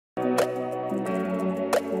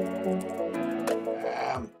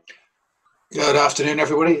Good afternoon,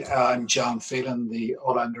 everybody. I'm John Phelan, the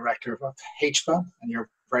All-Round Director of HBAN, and you're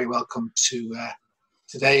very welcome to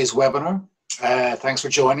today's webinar. Thanks for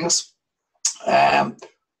joining us.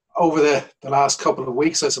 Over the last couple of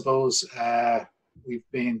weeks, I suppose, we've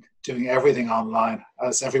been doing everything online,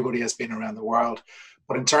 as everybody has been around the world.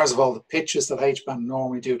 But in terms of all the pitches that HBAN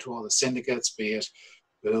normally do to all the syndicates, be it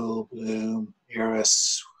Bull, Bloom,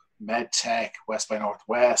 Iris, MedTech, West by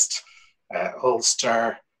Northwest,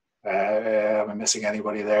 Ulster, am I missing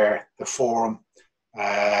anybody there? The forum.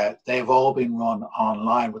 They've all been run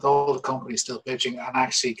online with all the companies still pitching and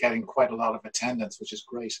actually getting quite a lot of attendance, which is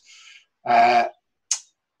great. My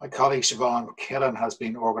colleague Siobhan Killen has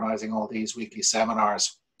been organising all these weekly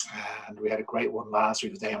seminars, and we had a great one last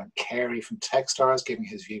week with Eamon Carey from Techstars giving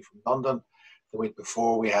his view from London. The week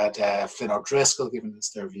before we had Flynn O'Driscoll giving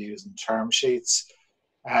us their views and term sheets.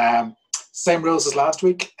 Same rules as last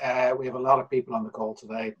week. We have a lot of people on the call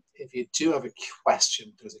today. If you do have a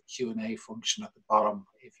question, there's a Q&A function at the bottom.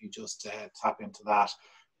 If you just tap into that,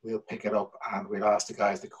 we'll pick it up and we'll ask the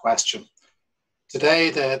guys the question.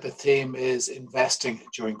 Today, the theme is investing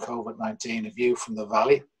during COVID-19, a view from the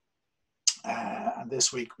Valley. And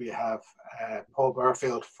this week we have Paul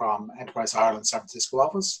Burfield from InterTradeIreland San Francisco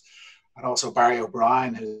office, and also Barry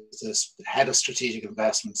O'Brien, who's the head of strategic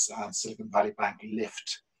investments and Silicon Valley Bank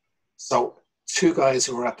Lift. So two guys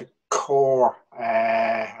who are at the core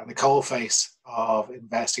and the coal face of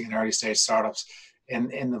investing in early stage startups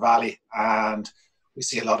in the Valley. And we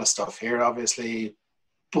see a lot of stuff here, obviously,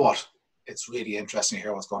 but it's really interesting to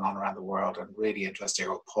hear what's going on around the world and really interesting to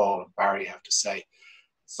hear what Paul and Barry have to say.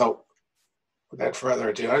 So without further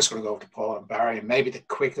ado, I'm just going to go over to Paul and Barry. And maybe the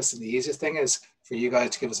quickest and the easiest thing is for you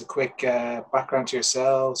guys to give us a quick background to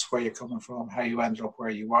yourselves, where you're coming from, how you ended up where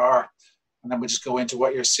you are. And then we'll just go into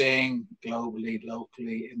what you're seeing globally,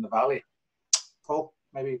 locally in the Valley. Paul,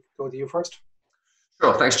 maybe go with you first.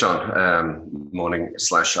 Sure, thanks, John. Morning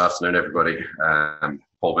 / afternoon, everybody.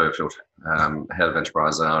 Paul Burfield, head of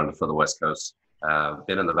InterTradeIreland for the West Coast.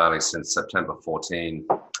 Been in the Valley since September 14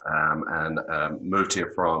 and moved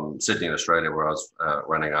here from Sydney in Australia, where I was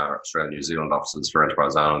running our Australia and New Zealand offices for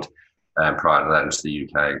InterTradeIreland, and prior to that into the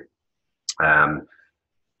UK.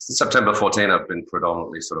 Since September 14, I've been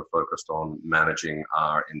predominantly sort of focused on managing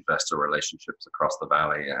our investor relationships across the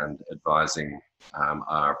Valley and advising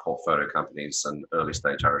our portfolio companies and early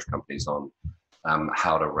stage Irish companies on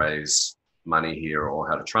how to raise money here or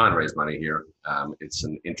how to try and raise money here. It's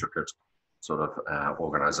an intricate sort of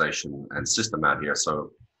organization and system out here.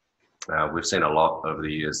 So we've seen a lot over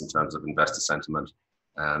the years in terms of investor sentiment,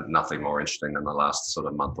 and nothing more interesting than the last sort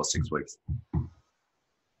of month or 6 weeks.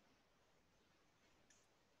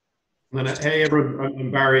 And hey everyone,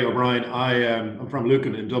 I'm Barry O'Brien. I'm from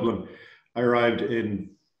Lucan in Dublin. I arrived in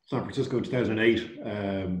San Francisco in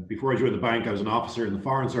 2008. Before I joined the bank, I was an officer in the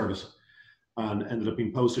Foreign Service and ended up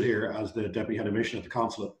being posted here as the Deputy Head of Mission at the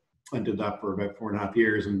Consulate, and did that for about 4.5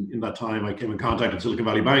 years. And in that time, I came in contact with Silicon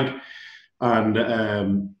Valley Bank, and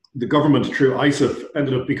the government, through ISIF,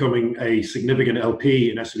 ended up becoming a significant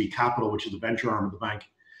LP in SB Capital, which is the venture arm of the bank.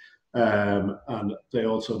 And they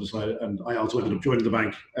also decided, and I also ended up joining the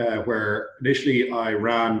bank, where initially I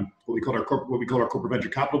ran what we call our corporate venture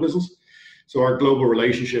capital business. So our global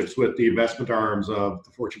relationships with the investment arms of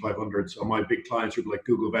the Fortune 500. So my big clients would be like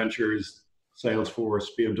Google Ventures, Salesforce,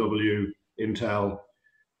 BMW, Intel,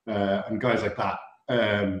 and guys like that.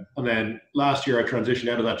 And then last year I transitioned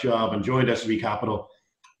out of that job and joined SB Capital,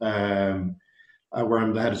 where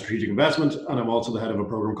I'm the head of strategic investment, and I'm also the head of a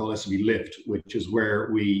program called SB Lift, which is where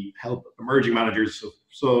we help emerging managers of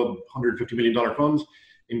sub $150 million funds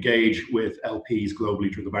engage with LPs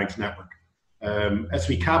globally through the bank's network.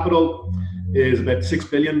 SB Capital is about 6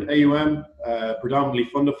 billion AUM, predominantly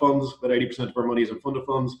fund of funds. About 80% of our money is in fund of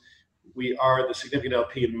funds. We are the significant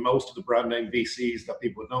LP in most of the brand name VCs that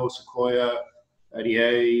people would know: Sequoia,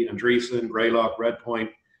 NEA, Andreessen, Greylock, Redpoint.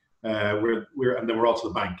 And then we're also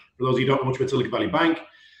the bank. For those of you who don't know much about Silicon Valley Bank,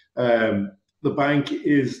 the bank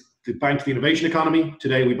is the bank to the innovation economy.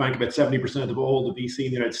 Today, we bank about 70% of all the VC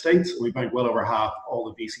in the United States, and we bank well over half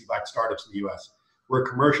all the VC-backed startups in the US. We're a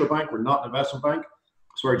commercial bank, we're not an investment bank.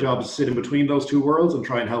 So our job is to sit in between those two worlds and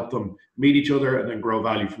try and help them meet each other and then grow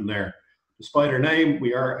value from there. Despite our name,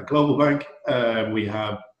 we are a global bank. We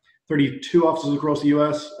have 32 offices across the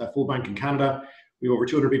US, a full bank in Canada. We have over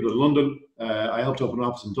 200 people in London. I helped open an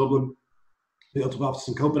office in Dublin. We also have offices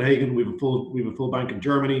in Copenhagen. We have a full bank in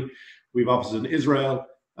Germany. We have offices in Israel,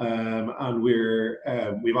 and we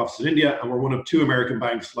have offices in India. And we're one of 2 American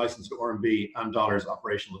banks licensed to RMB and dollars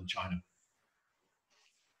operational in China.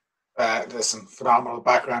 There's some phenomenal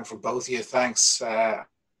background from both of you. Thanks.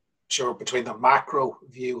 sure, between the macro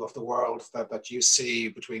view of the world that you see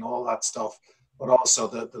between all that stuff, but also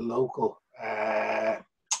the local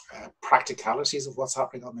practicalities of what's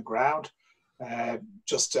happening on the ground.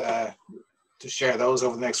 Just to share those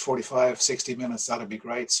over the next 45, 60 minutes, that'd be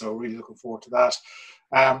great. So really looking forward to that.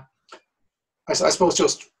 I suppose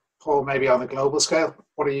just, Paul, maybe on the global scale,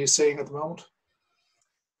 what are you seeing at the moment?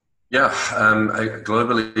 Yeah,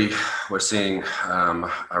 globally, we're seeing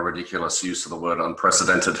a ridiculous use of the word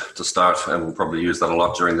unprecedented to start, and we'll probably use that a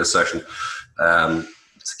lot during this session to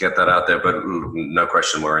get that out there. But no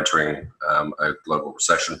question, we're entering a global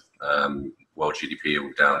recession. World GDP will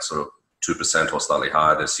be down sort of 2% or slightly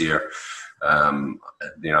higher this year.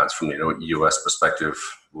 It's from the US perspective,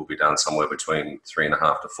 we'll be down somewhere between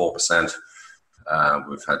 3.5% to 4%.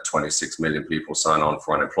 We've had 26 million people sign on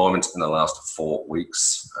for unemployment in the last 4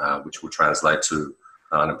 weeks, which will translate to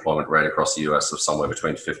an unemployment rate across the US of somewhere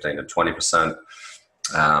between 15 and 20%.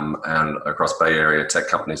 And across Bay Area tech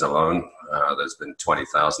companies alone, there's been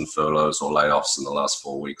 20,000 furloughs or layoffs in the last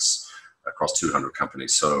 4 weeks across 200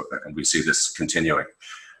 companies. So, and we see this continuing.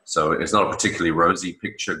 So it's not a particularly rosy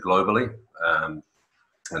picture globally, and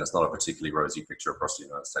it's not a particularly rosy picture across the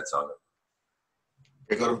United States either.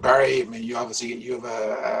 Very good. Barry, I mean, you have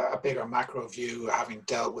a bigger macro view, having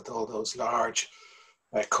dealt with all those large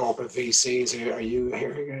corporate VCs. Are you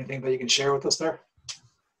hearing anything that you can share with us there?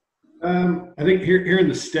 I think here in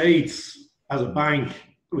the States, as a bank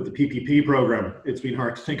with the PPP program, it's been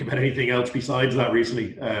hard to think about anything else besides that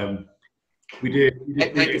recently.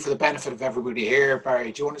 Maybe for the benefit of everybody here,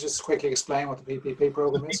 Barry, do you want to just quickly explain what the PPP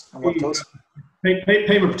program is and what it does?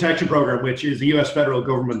 Payment Protection Program, which is the US federal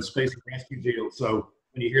government's basic rescue deal. So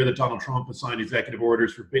when you hear that Donald Trump has signed executive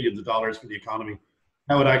orders for billions of dollars for the economy,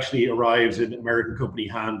 how it actually arrives in American company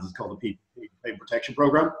hands is called the PPP, Payment Protection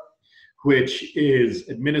Program, which is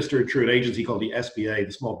administered through an agency called the SBA,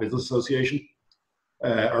 the Small Business Association,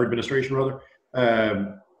 or administration rather,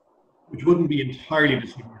 which wouldn't be entirely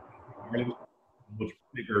dissimilar to Ireland, much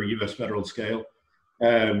bigger US federal scale.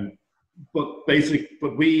 But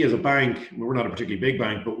we as a bank, we're not a particularly big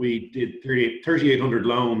bank, but we did 3,800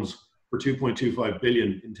 loans for 2.25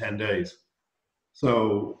 billion in 10 days.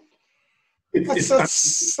 So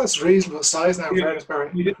that's reasonable size now,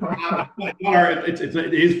 Barry.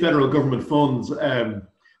 It is federal government funds.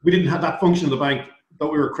 We didn't have that function in the bank,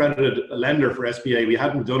 though we were accredited a lender for SBA. We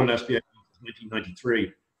hadn't done an SBA since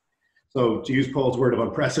 1993. So to use Paul's word of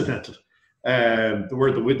unprecedented, the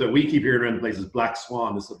word that we keep hearing around the place is black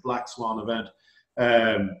swan. It's a black swan event.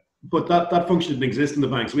 But that function didn't exist in the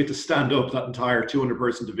bank. So we had to stand up that entire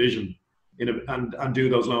 200-person division and do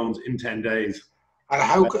those loans in 10 days.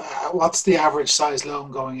 And what's the average size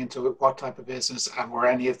loan going into what type of business? And were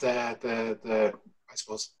any of the I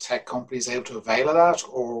suppose, tech companies able to avail of that?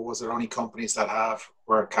 Or was there only companies that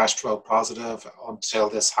were cash flow positive until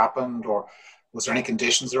this happened? Or was there any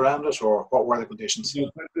conditions around it, or what were the conditions? There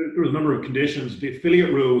was a number of conditions. The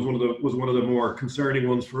affiliate rule was one of the more concerning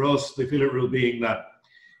ones for us. The affiliate rule being that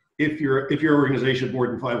if your organization had more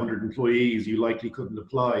than 500 employees, you likely couldn't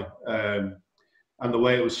apply. And the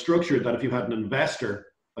way it was structured, that if you had an investor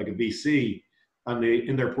like a VC and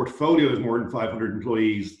in their portfolio is more than 500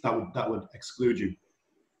 employees, that would exclude you.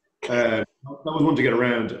 That was one to get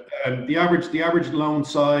around. The average loan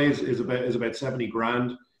size is about 70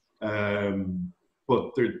 grand.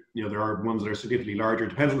 But there are ones that are significantly larger. It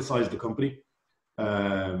depends on the size of the company,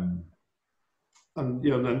 and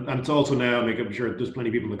it's also now. I'm sure there's plenty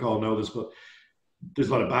of people on the call know this, but there's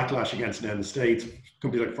a lot of backlash against it now in the States.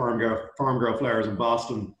 Companies like Farm Girl Flowers in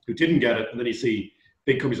Boston who didn't get it, and then you see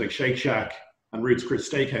big companies like Shake Shack and Ruth's Chris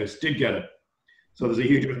Steakhouse did get it. So there's a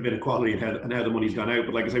huge bit of inequality in how the money's gone out.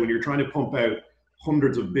 But like I say, when you're trying to pump out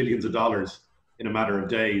hundreds of billions of dollars in a matter of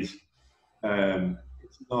days,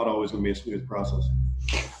 it's not always going to be a smooth process.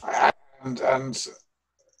 And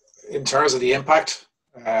in terms of the impact,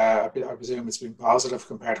 I presume it's been positive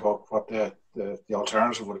compared to what the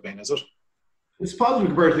alternative would have been, is it? It's positive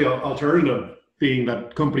compared to the alternative, being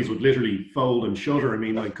that companies would literally fold and shutter. I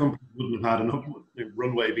mean, like, companies wouldn't have had enough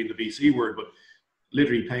runway, being the VC word, but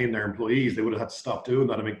literally paying their employees, they would have had to stop doing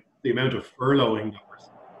that. I mean, the amount of furloughing that was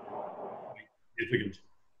significant.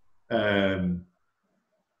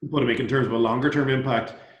 But I mean, in terms of a longer term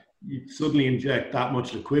impact, you suddenly inject that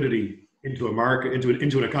much liquidity into a market,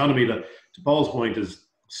 into an economy that, to Paul's point, is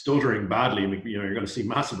stuttering badly. I mean, you're going to see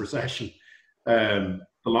massive recession.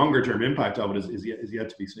 The longer term impact of it is yet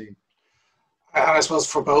to be seen. And I suppose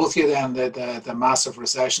for both of you then, the massive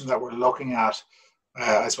recession that we're looking at,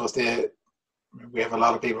 I suppose we have a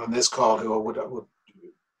lot of people on this call who would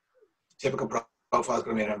typical profile is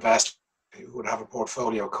going to be an investor who would have a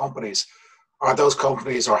portfolio of companies. are those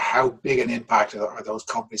companies, or how big an impact are those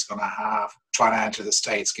companies going to have trying to enter the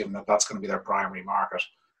States, given that that's going to be their primary market?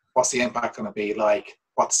 What's the impact going to be like?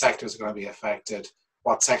 What sectors are going to be affected?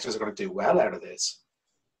 What sectors are going to do well out of this?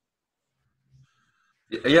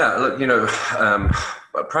 Yeah,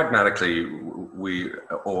 look, pragmatically, we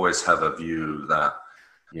always have a view that,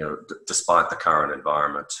 despite the current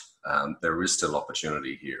environment, there is still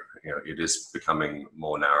opportunity here. It is becoming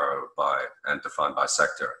more narrow and defined by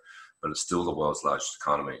sector, but it's still the world's largest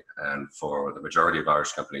economy. And for the majority of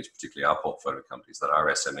Irish companies, particularly our portfolio companies that are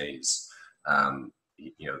SMEs,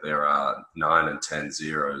 there are 9 and 10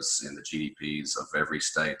 zeros in the GDPs of every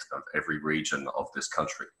state, of every region of this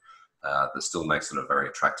country. That still makes it a very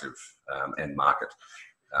attractive end market.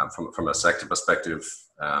 From a sector perspective,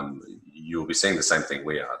 you'll be seeing the same thing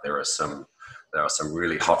we are. There are some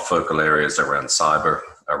really hot focal areas around cyber,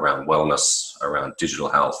 around wellness, around digital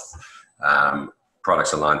health,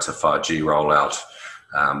 products aligned to 5G rollout,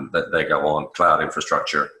 that they go on, cloud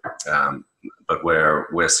infrastructure, but where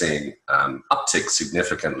we're seeing uptick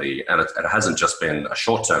significantly, and it hasn't just been a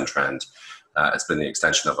short-term trend, it's been the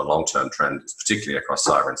extension of a long-term trend, particularly across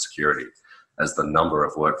cyber and security. As the number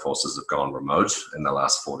of workforces have gone remote in the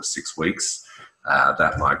last 4 to 6 weeks,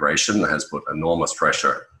 that migration has put enormous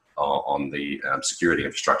pressure on the security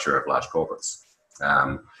infrastructure of large corporates.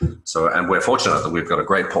 And we're fortunate that we've got a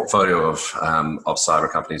great portfolio of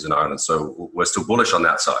cyber companies in Ireland, so we're still bullish on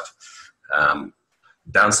that side.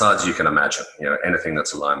 Downsides, you can imagine, anything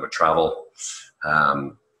that's aligned with travel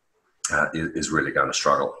is really going to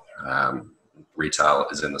struggle. Retail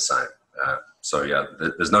is in the same. So yeah,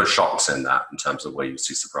 there's no shocks in that in terms of where you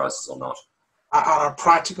see surprises or not. On a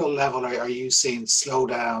practical level, are you seeing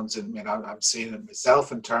slowdowns? And I'm seeing it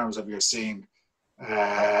myself in terms of you're seeing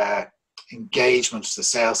engagements. The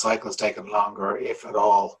sales cycle is taking longer, if at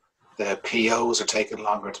all. The POs are taking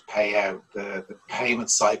longer to pay out. The payment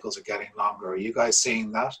cycles are getting longer. Are you guys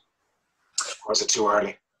seeing that, or is it too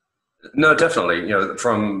early? No, definitely.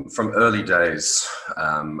 From early days,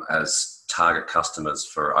 as target customers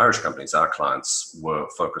for Irish companies, our clients were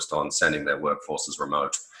focused on sending their workforces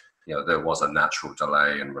remote. There was a natural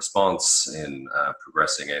delay in response in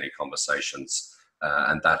progressing any conversations,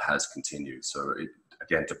 and that has continued. So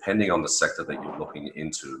again, depending on the sector that you're looking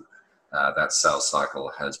into, that sales cycle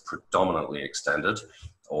has predominantly extended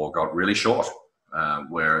or got really short,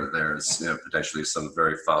 where there's potentially some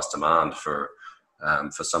very fast demand for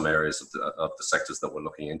some areas of the sectors that we're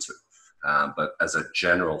looking into. But as a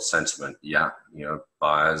general sentiment,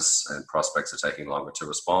 buyers and prospects are taking longer to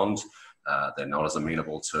respond. They're not as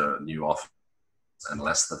amenable to new offers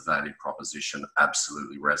unless the value proposition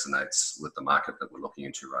absolutely resonates with the market that we're looking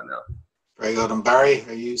into right now. Very good. And Barry,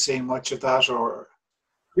 are you seeing much of that, or?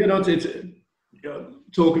 It's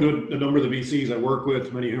talking to a number of the VCs I work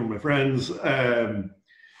with, many of whom are my friends.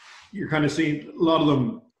 You're kind of seeing a lot of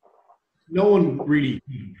them. No one really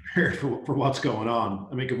prepared for what's going on.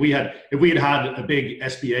 I mean, if we had had a big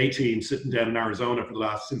SBA team sitting down in Arizona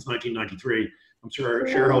since 1993, I'm sure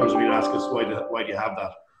shareholders would ask us, why do you have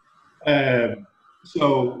that?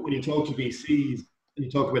 So when you talk to VCs and you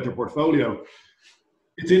talk about their portfolio,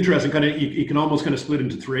 it's interesting. Kind of, you can almost kind of split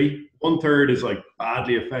into 3. 1/3 is like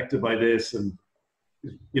badly affected by this, and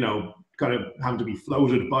kind of having to be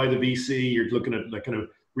floated by the VC. You're looking at like kind of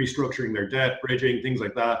restructuring their debt, bridging, things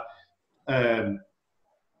like that. And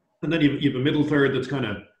then you have a middle third that's kind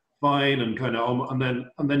of fine, and kind of, and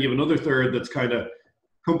then you have another third that's kind of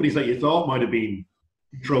companies that you thought might have been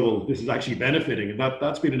in trouble. This is actually benefiting, and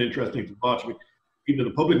that's been an interesting to watch. I mean, even in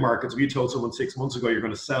the public markets, if you told someone 6 months ago you're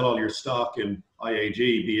going to sell all your stock in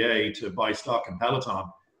IAG, BA to buy stock in Peloton,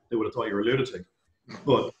 they would have thought you were a lunatic.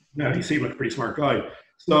 But now you seem like a pretty smart guy.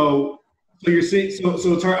 So you're seeing, so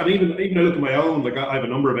it's hard. And even I look at my own, like I have a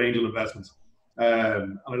number of angel investments,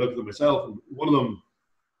 and I look at them myself. And one of them,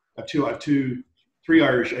 I have 3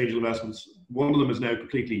 Irish angel investments. One of them is now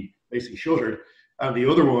completely basically shuttered, and the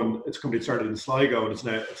other one, it's a company that started in Sligo, and it's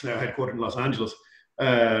now headquartered in Los Angeles.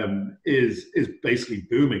 Is basically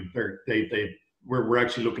booming. We're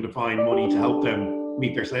actually looking to find money to help them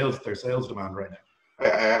meet their sales demand right now.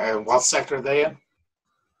 What sector are they in?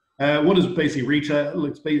 One is basically retail.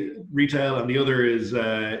 It's retail, and the other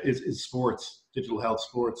is sports, digital health,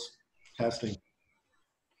 sports testing.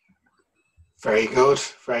 Very good,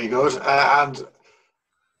 very good. And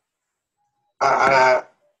I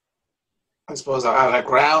suppose at a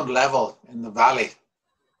ground level in the valley,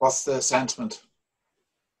 what's the sentiment?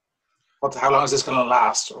 How long is this going to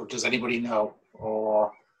last, or does anybody know?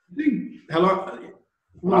 Or how long?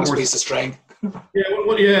 Longest piece of string.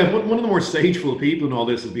 One of the more sageful people in all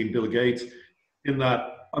this has been Bill Gates, in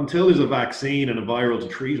that until there's a vaccine and a viral to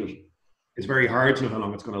treat it, it's very hard to know how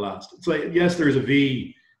long it's going to last. It's like, yes, there's a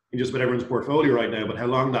V in just about everyone's portfolio right now, but how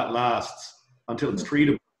long that lasts until it's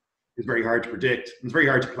treatable is very hard to predict. And it's very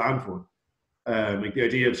hard to plan for. Like the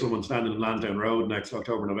idea of someone standing in Lansdowne Road next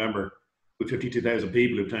October, November with 52,000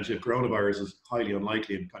 people who potentially have coronavirus is highly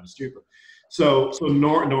unlikely and kind of stupid. So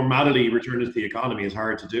normality returning to the economy is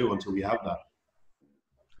hard to do until we have that.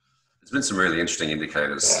 There's been some really interesting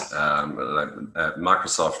indicators.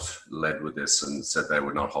 Microsoft led with this and said they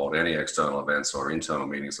would not hold any external events or internal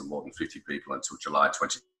meetings of more than 50 people until July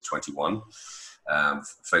 2021.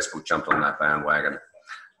 Facebook jumped on that bandwagon.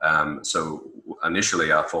 So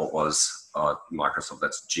initially our thought was, Microsoft,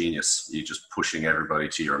 that's genius. You're just pushing everybody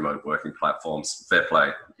to your remote working platforms. Fair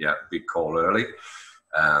play. Yeah, big call early.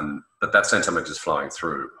 But that sentiment is flowing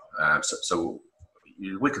through. So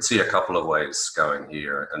we could see a couple of ways going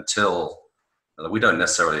here until we don't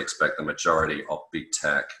necessarily expect the majority of big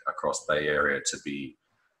tech across Bay Area to be,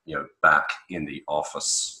 back in the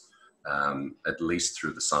office, at least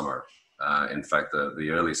through the summer. In fact, the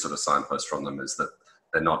early sort of signpost from them is that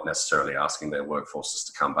they're not necessarily asking their workforces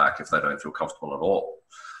to come back if they don't feel comfortable at all.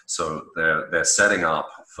 So they're setting up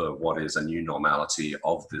for what is a new normality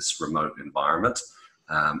of this remote environment.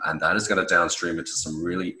 And that is going to downstream into some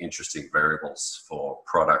really interesting variables for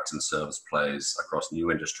product and service plays across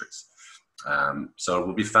new industries. So it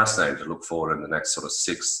will be fascinating to look forward in the next sort of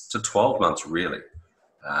 6 to 12 months, really,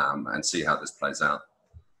 and see how this plays out.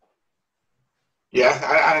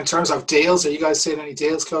 Yeah, and in terms of deals, are you guys seeing any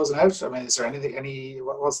deals closing out? I mean, is there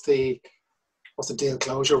what's the deal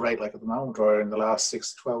closure rate like at the moment, or in the last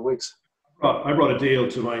 6 to 12 weeks? I brought a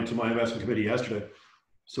deal to my investment committee yesterday,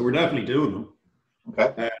 so we're definitely doing them.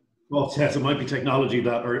 Okay. Well, yes, it might be technology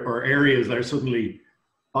that or areas that are suddenly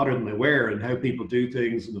hotter than they were, and how people do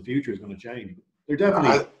things in the future is going to change. They're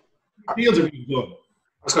definitely deals are being done.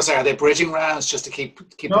 I was going to say, are they bridging rounds just to keep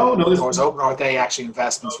the doors open, or are they actually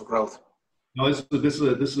investments for growth? No, this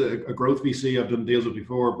is a growth VC I've done deals with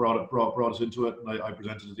before. Brought us into it, and I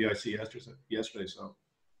presented to the IC yesterday. So,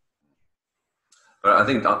 but I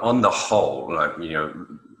think on the whole,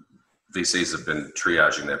 VCs have been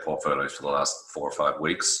triaging their portfolios for the last 4 or 5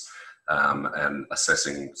 weeks, and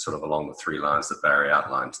assessing sort of along the 3 lines that Barry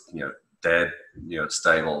outlined. Dead,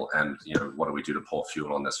 stable, and what do we do to pour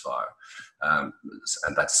fuel on this fire? And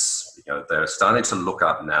that's they're starting to look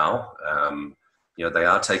up now. They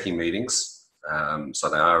are taking meetings. So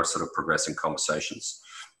they are sort of progressing conversations,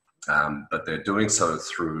 but they're doing so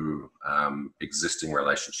through existing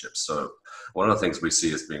relationships. So one of the things we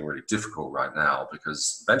see as being really difficult right now,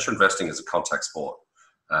 because venture investing is a contact sport,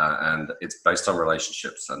 and it's based on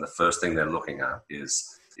relationships. And the first thing they're looking at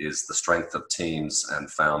is the strength of teams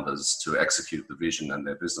and founders to execute the vision and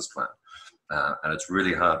their business plan. And it's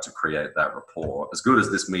really hard to create that rapport, as good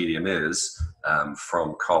as this medium is,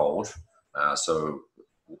 from cold. So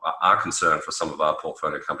our concern for some of our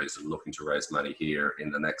portfolio companies that are looking to raise money here in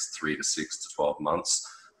the next 3 to 6 to 12 months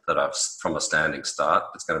that are from a standing start,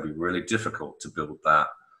 it's going to be really difficult to build that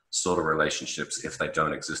sort of relationships if they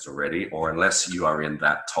don't exist already, or unless you are in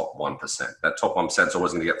that top 1%. That top 1% is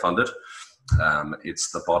always going to get funded.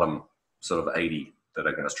 It's the bottom sort of 80 that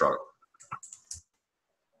are going to struggle.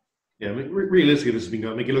 Yeah, I mean, realistically, this has been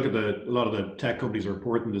going. Like, you look at a lot of the tech companies are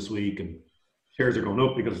reporting this week, and shares are going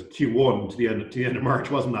up because Q1 to the end of March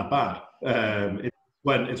wasn't that bad.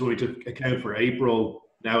 It's only to account for April.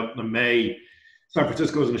 Now in May, San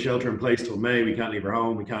Francisco is in a shelter in place till May. We can't leave our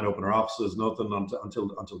home. We can't open our offices. Nothing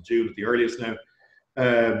until June at the earliest now.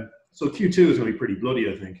 So Q2 is going to be pretty bloody,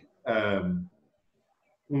 I think. And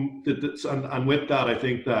with that, I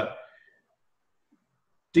think that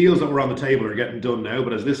deals that were on the table are getting done now.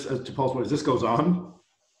 But as to Paul's point, as this goes on,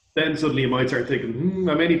 then suddenly you might start thinking,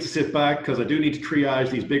 I may need to sit back because I do need to triage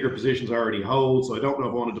these bigger positions I already hold. So I don't know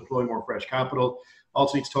if I want to deploy more fresh capital.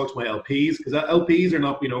 Also need to talk to my LPs, because LPs are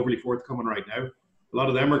not being overly forthcoming right now. A lot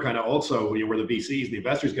of them are kind of also, where the VCs and the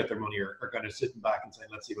investors get their money are kind of sitting back and saying,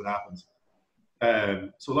 let's see what happens.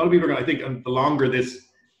 So a lot of people are going to, I think, and the longer this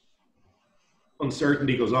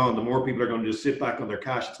uncertainty goes on, the more people are going to just sit back on their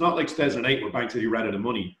cash. It's not like 2008 where banks said you ran out of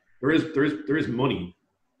money. There is money.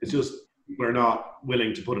 It's just people are not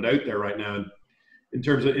willing to put it out there right now. And in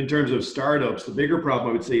terms of startups, the bigger problem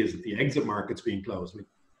I would say is that the exit market's being closed. We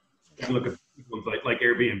can look at ones like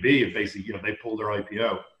Airbnb, and basically, they pulled their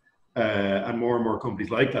IPO, and more companies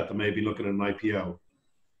like that may be looking at an IPO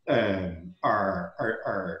are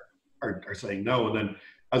saying no. And then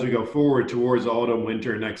as we go forward towards autumn,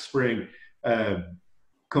 winter, next spring,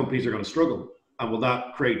 companies are going to struggle, and will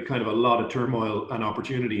that create kind of a lot of turmoil and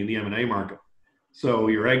opportunity in the M&A market? So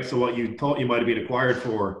what you thought you might have been acquired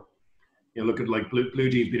for You know, look at like Blue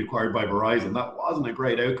Jeans being acquired by Verizon. That wasn't a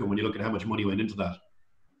great outcome when you look at how much money went into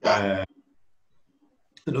that.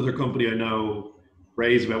 Another company I know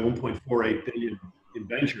raised about 1.48 billion in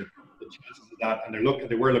venture. The chances of that, and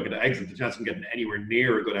they were looking to exit. The chance of getting anywhere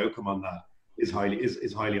near a good outcome on that is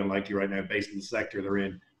highly unlikely right now, based on the sector they're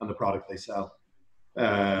in and the product they sell.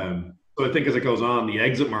 So I think as it goes on, the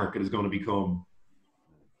exit market is going to become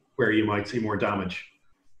where you might see more damage.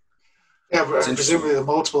 Yeah, presumably the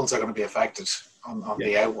multiples are going to be affected on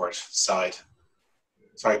the outward side.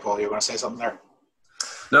 Sorry, Paul, you were going to say something there?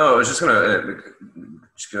 No, I was just going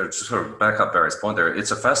to sort of back up Barry's point there.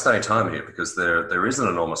 It's a fascinating time here because there is an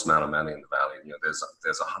enormous amount of money in the valley. You know,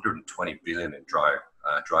 there's 120 billion in dry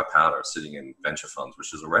powder sitting in venture funds,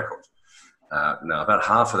 which is a record. Now, about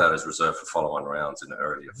half of that is reserved for follow-on rounds in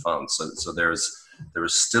earlier funds. So there is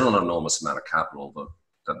still an enormous amount of capital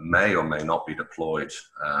that may or may not be deployed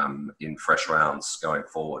in fresh rounds going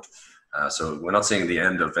forward. So we're not seeing the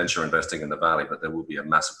end of venture investing in the valley, but there will be a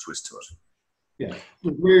massive twist to it. Yeah,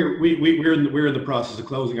 we're in the process of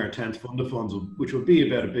closing our 10th fund of funds, which will be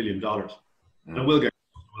about $1 billion, and it will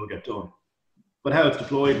get done. But how it's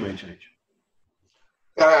deployed may change.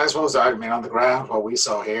 Yeah, I suppose, I mean, on the ground, what we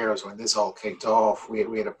saw here is when this all kicked off, we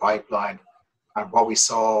had a pipeline, and what we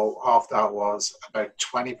saw off that was about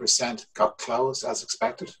 20% got closed as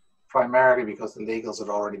expected, primarily because the legals had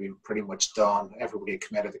already been pretty much done. Everybody had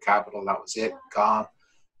committed the capital, that was it, gone.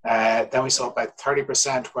 Then we saw about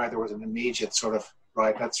 30% where there was an immediate sort of,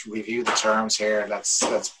 right, let's review the terms here, let's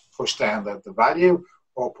push down the value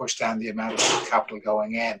or push down the amount of capital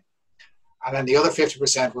going in. And then the other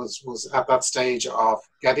 50% was at that stage of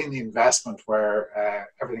getting the investment where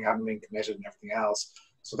everything hadn't been committed and everything else.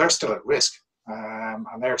 So they're still at risk, and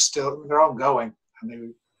they're ongoing,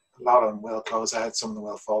 and a lot of them will close out, some of them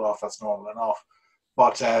will fall off, that's normal enough.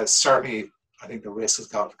 But certainly, I think the risk has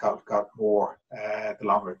got more the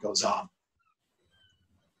longer it goes on.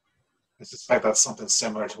 I suspect that's something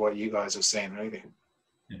similar to what you guys are saying, really.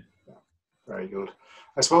 Yeah. Very good.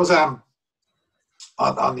 I suppose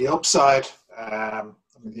on the upside, I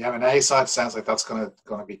mean, the M&A side sounds like that's going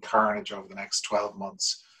to be carnage over the next 12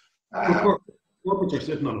 months. Corporates are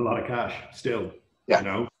sitting on a lot of cash still. Yeah. You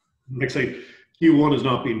know, like I say, Q1 has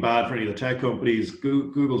not been bad for any of the tech companies.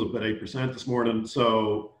 Google's up at 8% this morning,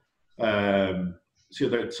 so they're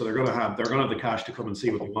going to have the cash to come and see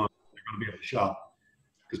what they want. They're going to be able to shop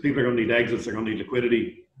because people are going to need exits. They're going to need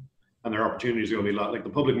liquidity, and their opportunities are going to be a lot. Like the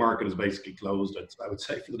public market is basically closed, I would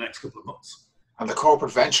say, for the next couple of months. And the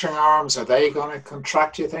corporate venturing arms, are they going to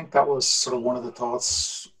contract, do you think? That was sort of one of the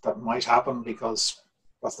thoughts that might happen because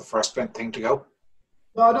that's the first thing to go.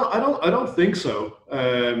 No, I don't think so.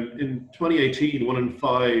 In 2018, 1 in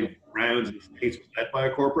 5 rounds in the States was led by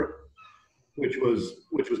a corporate, which was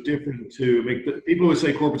different to make people always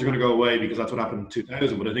say corporates are going to go away because that's what happened in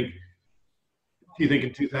 2000. But I think if you think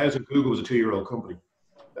in 2000, Google was a 2-year-old company.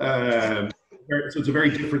 So it's a very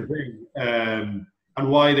different thing. And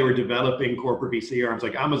why they were developing corporate VC arms,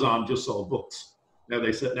 like Amazon just sold books. Now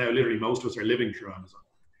literally most of us are living through Amazon.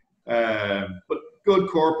 But good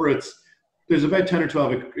corporates, there's about 10 or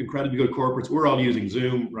 12 incredibly good corporates. We're all using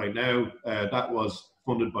Zoom right now. That was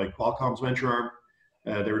funded by Qualcomm's venture arm.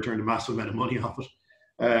 They returned a massive amount of money off it.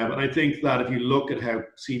 And I think that if you look at how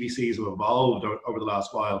CVCs have evolved over the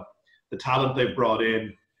last while, the talent they've brought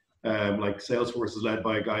in, like Salesforce is led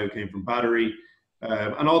by a guy who came from Battery.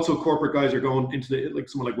 And also corporate guys are going into like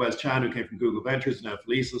someone like Wes Chan, who came from Google Ventures, now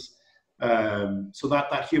Felicis. So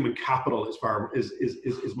that human capital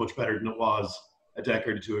is much better than it was a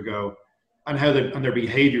decade or two ago, and their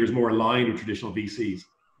behavior is more aligned with traditional VCs,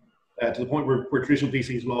 to the point where traditional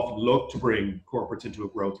VCs will often look to bring corporates into a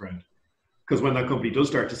growth round, because when that company does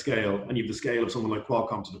start to scale, and you have the scale of someone like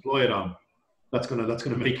Qualcomm to deploy it on, that's going to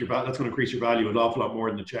increase your value an awful lot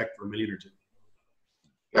more than a check for $1 million or $2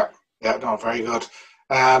 million. Yeah, no, very good.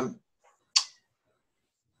 I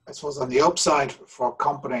suppose on the upside for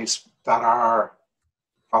companies that are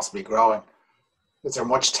possibly growing, is there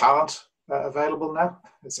much talent available now?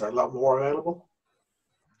 Is there a lot more available?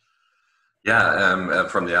 Yeah,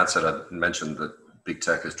 from the outset, I mentioned that big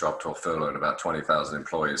tech has dropped off furlough at about 20,000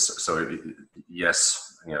 employees. So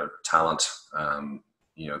yes, talent.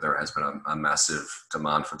 There has been a massive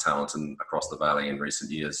demand for talent across the valley in recent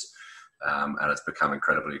years. And it's become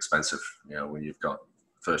incredibly expensive. When you've got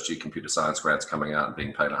first-year computer science grads coming out and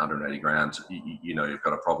being paid 180 grand, you've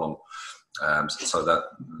got a problem. So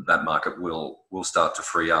that market will start to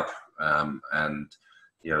free up. And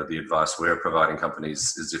the advice we're providing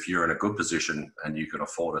companies is if you're in a good position and you can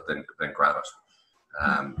afford it, then grab it.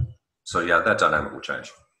 So yeah, that dynamic will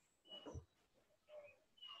change.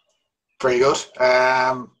 Very good.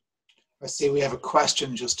 I see we have a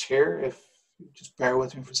question just here. If you just bear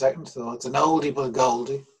with me for a second. So it's an oldie but a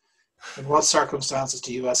goldie. In what circumstances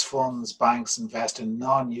do US funds, banks invest in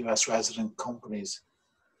non-US resident companies?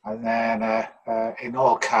 And then in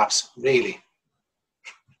all caps, really.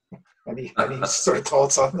 Any sort of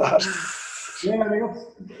thoughts on that? Yeah, I mean,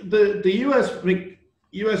 the US, I mean,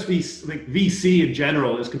 VC in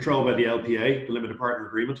general is controlled by the LPA, the Limited Partner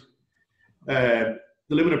Agreement. The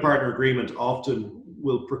Limited Partner Agreement often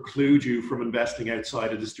will preclude you from investing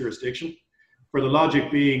outside of this jurisdiction, for the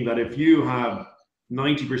logic being that if you have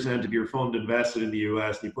 90% of your fund invested in the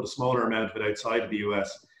US and you put a smaller amount of it outside of the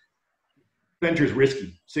US, venture is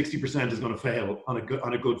risky. 60% is going to fail on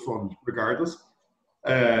a good fund regardless.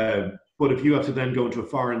 But if you have to then go into a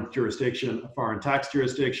foreign jurisdiction, a foreign tax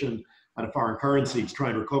jurisdiction, and a foreign currency to try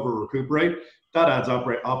and recover or recuperate, that adds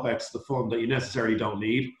OPEX to the fund that you necessarily don't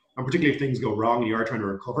need. And particularly if things go wrong and you are trying to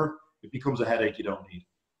recover, it becomes a headache you don't need.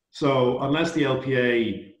 So unless the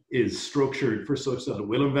LPA is structured for such that it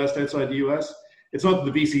will invest outside the US, it's not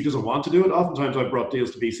that the VC doesn't want to do it. Oftentimes I've brought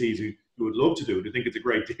deals to VCs who would love to do it, who think it's a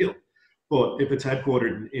great deal. But if it's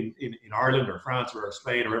headquartered in Ireland or France or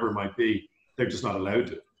Spain or wherever it might be, they're just not allowed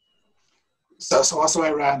to. So what's the way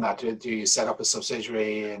around that? Do you set up a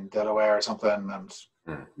subsidiary in Delaware or something and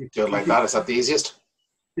do it like that? Is that the easiest?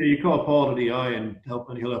 Yeah, you call Paul to the eye and he'll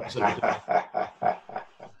help us out.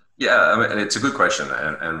 Yeah, I mean, it's a good question.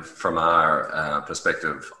 And from our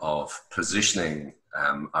perspective of positioning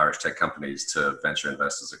Irish tech companies to venture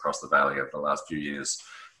investors across the Valley over the last few years,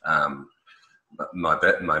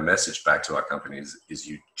 my message back to our companies is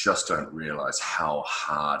you just don't realize how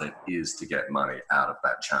hard it is to get money out of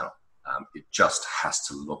that channel. It just has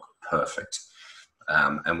to look perfect.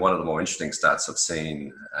 And one of the more interesting stats I've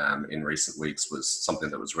seen in recent weeks was something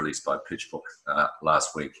that was released by PitchBook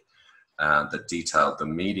last week that detailed the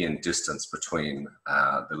median distance between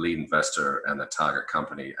the lead investor and the target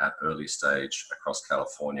company at early stage across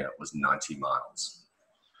California was 90 miles.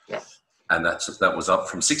 Yeah. And that was up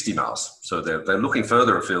from 60 miles. So they're looking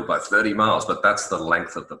further afield by 30 miles, but that's the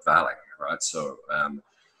length of the valley, right? So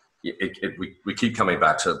we keep coming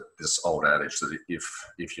back to this old adage that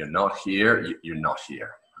if you're not here, you're not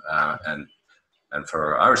here. And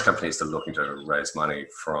for Irish companies that are looking to raise money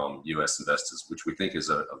from US investors, which we think is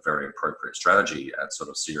a very appropriate strategy at sort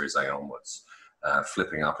of Series A onwards,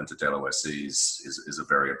 flipping up into Delaware Seas is a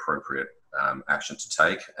very appropriate action to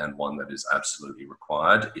take, and one that is absolutely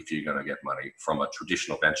required if you're going to get money from a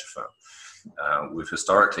traditional venture firm. We've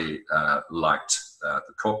historically liked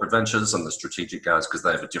the corporate ventures and the strategic guys because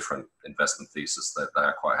they have a different investment thesis, that they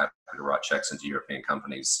are quite happy to write checks into European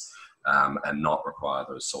companies and not require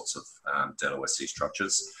those sorts of Delaware Sea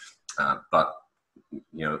structures. But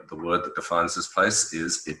you know, the word that defines this place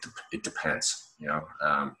is it depends. You know,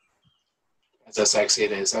 how sexy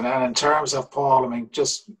it is. And then in terms of Paul, I mean,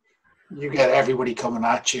 just you get everybody coming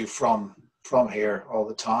at you from here all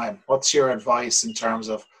the time. What's your advice in terms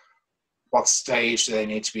of what stage do they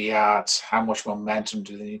need to be at? How much momentum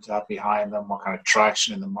do they need to have behind them? What kind of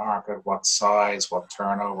traction in the market? What size? What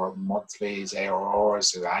turnover? Monthlies,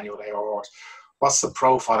 ARRs, annual ARRs? What's the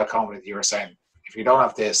profile of company that you were saying? If you don't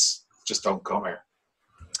have this, just don't come here.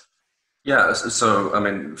 Yeah, so I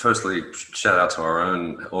mean, firstly, shout out to our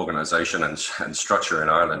own organisation and structure in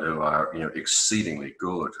Ireland, who are exceedingly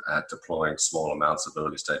good at deploying small amounts of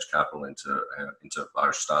early stage capital into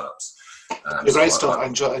Irish startups. Great stuff.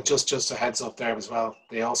 And just a heads up there as well.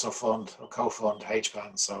 They also fund or co-fund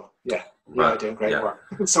HBAN. So yeah, right. Doing great work.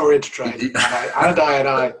 So we're InterTrade and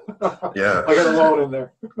I. Yeah, I got a load in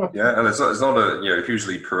there. Yeah, and it's not a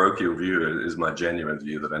hugely parochial view. It is my genuine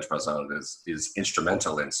view that Enterprise Ireland is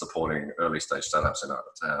instrumental in supporting early stage startups in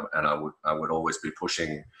Ireland, and I would always be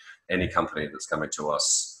pushing any company that's coming to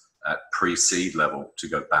us at pre-seed level to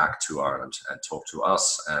go back to Ireland and talk to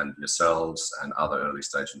us and yourselves and other early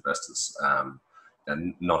stage investors,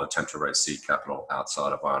 and not attempt to raise seed capital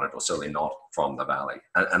outside of Ireland, or certainly not from the Valley,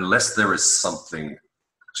 unless there is something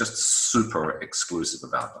just super exclusive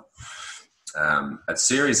about them. At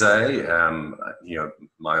Series A,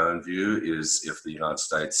 my own view is if the United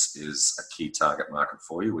States is a key target market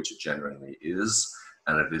for you, which it genuinely is,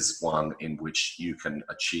 and it is one in which you can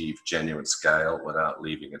achieve genuine scale without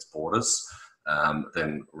leaving its borders,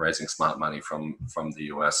 then raising smart money from the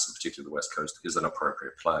US, particularly the West Coast, is an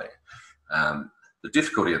appropriate play. The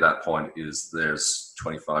difficulty at that point is there's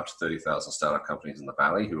 25 to 30,000 startup companies in the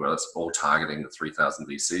Valley who are all targeting the 3,000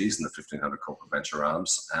 VCs and the 1,500 corporate venture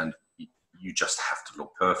arms, and you just have to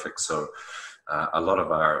look perfect. So a lot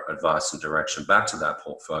of our advice and direction back to that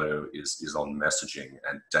portfolio is on messaging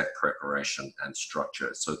and deck preparation and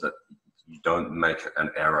structure, so that you don't make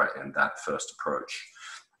an error in that first approach.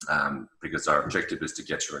 because our objective is to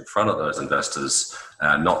get you in front of those investors,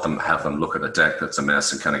 not have them look at a deck that's a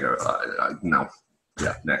mess and kind of go, no,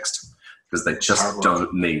 yeah, next, because they just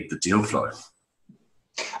don't need the deal flow.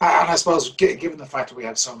 And I suppose, given the fact that we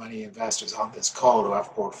have so many investors on this call who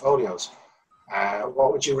have portfolios,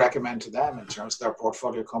 what would you recommend to them in terms of their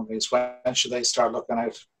portfolio companies? When should they start looking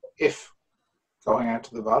out, if going out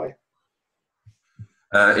to the valley?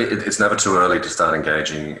 It's never too early to start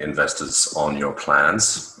engaging investors on your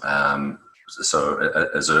plans. So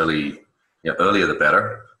as earlier the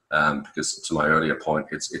better, because to my earlier point,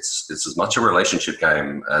 it's as much a relationship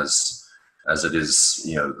game as it is,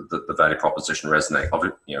 the value proposition resonate.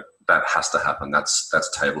 That has to happen.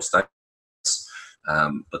 That's table stakes.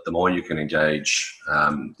 But the more you can engage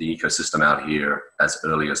the ecosystem out here as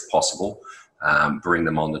early as possible, bring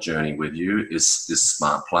them on the journey with you is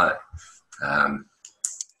smart play.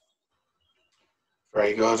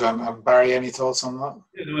 Very good. And Barry, any thoughts on that?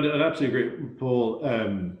 Yeah, no, I'd absolutely agree, Paul.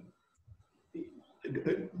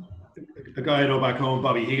 A guy I know back home,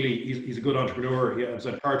 Bobby Healy, he's a good entrepreneur. He was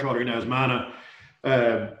a car trawler, now is Mana.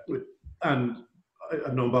 And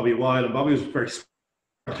I've known Bobby a while, and Bobby was very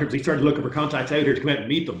smart. He started looking for contacts out here to come out and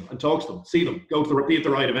meet them and talk to them, see them, be at the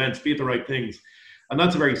right events, be at the right things. And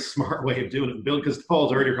that's a very smart way of doing it and building, because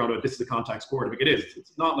Paul's earlier comment, this is the contact sport. I mean, it is.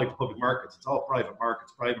 It's not like the public markets. It's all private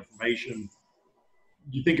markets, private information.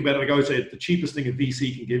 You think about it, like I always say, the cheapest thing a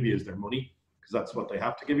VC can give you is their money, because that's what they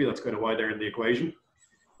have to give you. That's kind of why they're in the equation.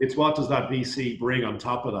 It's what does that VC bring on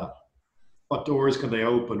top of that? What doors can they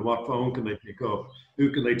open? What phone can they pick up?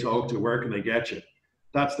 Who can they talk to? Where can they get you?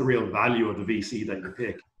 That's the real value of the VC that you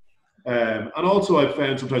pick. And also I've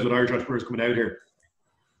found sometimes with Irish entrepreneurs coming out here,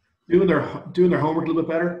 doing their homework a little bit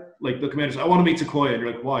better. Like they'll come out and say, I want to meet Sequoia. And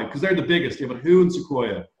you're like, why? Because they're the biggest. Yeah, but who in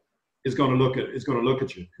Sequoia is going to look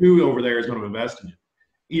at you? Who over there is going to invest in you?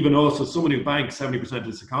 Even also someone who banks 70% of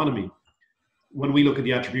this economy, when we look at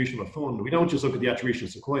the attribution of a fund, we don't just look at the attribution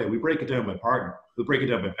of Sequoia, we break it down by partner. We'll break it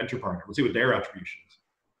down by venture partner. We'll see what their attribution is.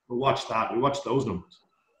 We'll watch that. We watch those numbers.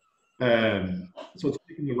 So it's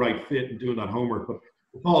picking the right fit and doing that homework. But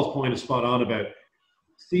Paul's point is spot on about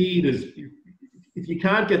seed is, if you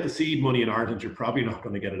can't get the seed money in Ireland, you're probably not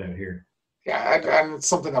going to get it out here. Yeah, and it's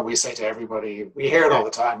something that we say to everybody. We hear it all the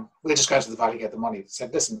time. We'll just go to the valley, get the money.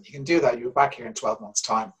 Said, listen, you can do that. You're back here in 12 months'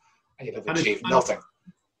 time, and you'll have achieved nothing.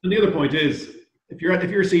 And the other point is, if you're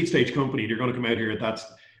a seed stage company and you're going to come out here, that's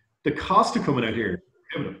the cost of coming out here.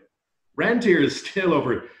 Rent here is still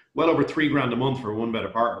well over $3,000 a month for a one-bed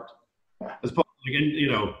apartment. Yeah. As opposed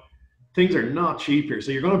to, things are not cheap here.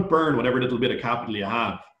 So you're going to burn whatever little bit of capital you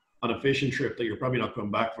have on a fishing trip that you're probably not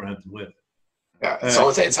coming back for anything with. Yeah, so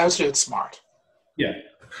it's how to do it smart. Yeah.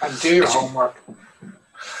 And do your homework.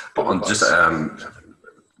 But on just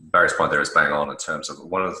Barry's point there is bang on in terms of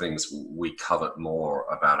one of the things we covet more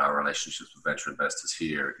about our relationships with venture investors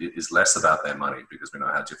here is less about their money, because we know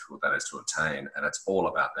how difficult that is to obtain, and it's all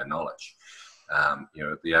about their knowledge.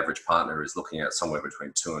 The average partner is looking at somewhere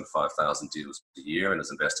between 2,000 and 5,000 deals a year and is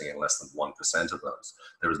investing in less than 1% of those.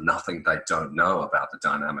 There is nothing they don't know about the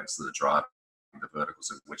dynamics that are driving the verticals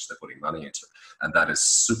in which they're putting money into. And that is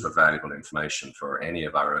super valuable information for any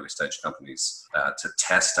of our early stage companies to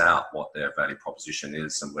test out what their value proposition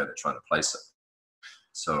is and where they're trying to place it.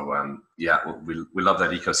 So we love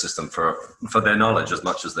that ecosystem for their knowledge as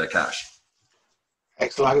much as their cash.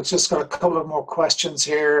 Excellent. I've just got a couple of more questions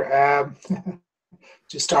here.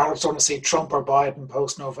 Do startups want to see Trump or Biden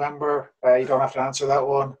post-November? You don't have to answer that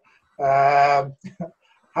one.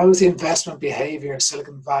 How is the investment behavior of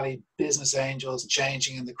Silicon Valley business angels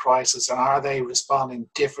changing in the crisis, and are they responding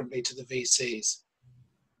differently to the VCs?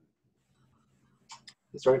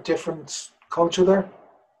 Is there a different culture there?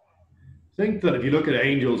 I think that if you look at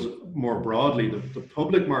angels more broadly, the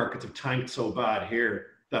public markets have tanked so bad here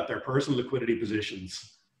that their personal liquidity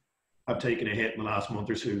positions have taken a hit in the last month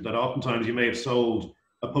or two, that oftentimes you may have sold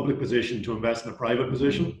a public position to invest in a private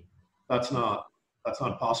position. That's not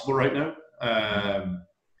possible right now.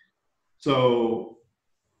 So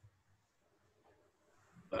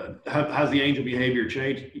has the angel behavior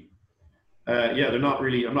changed? They're not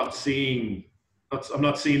really. I'm not seeing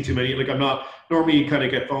too many. Like, I'm not normally, you kind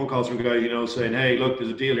of get phone calls from guys, saying, "Hey, look,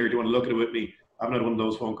 there's a deal here. Do you want to look at it with me?" I haven't had one of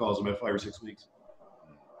those phone calls in about 5 or 6 weeks.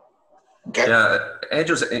 Okay. Yeah,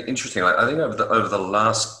 angels are interesting. I think over the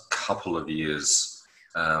last couple of years,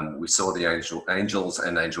 we saw the angels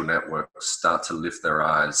and angel networks start to lift their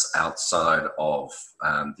eyes outside of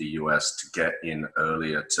the US to get in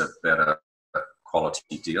earlier to better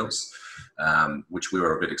quality deals, which we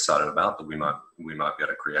were a bit excited about, that we might be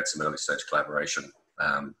able to create some early stage collaboration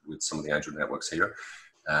with some of the angel networks here.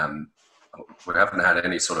 We haven't had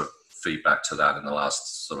any sort of feedback to that in the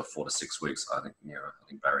last sort of 4 to 6 weeks. I think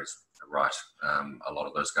Barry's right. A lot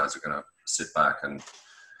of those guys are going to sit back and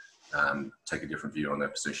take a different view on their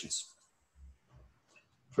positions.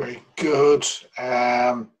 Very good. Is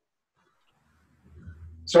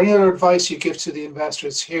there any other advice you give to the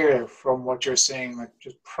investors here from what you're saying, like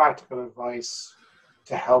just practical advice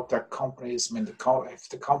to help their companies? I mean, if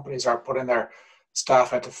the companies are putting their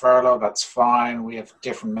staff into furlough, that's fine. We have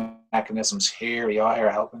different mechanisms here. EI are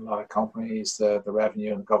helping a lot of companies. The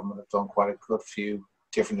revenue and the government have done quite a good few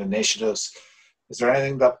different initiatives. Is there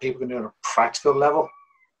anything that people can do on a practical level?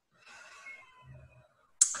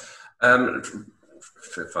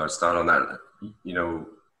 If I start on that,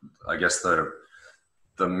 I guess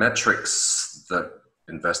the metrics that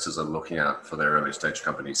investors are looking at for their early stage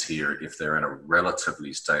companies here, if they're in a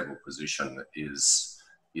relatively stable position, is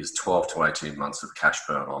 12 to 18 months of cash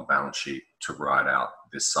burn on balance sheet to ride out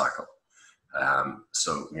this cycle.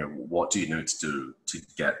 So, what do you need to do to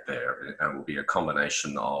get there? It will be a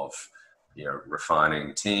combination of,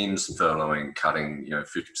 refining teams, furloughing, cutting,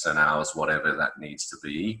 50% hours, whatever that needs to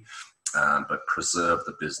be, but preserve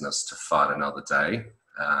the business to fight another day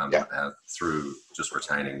through just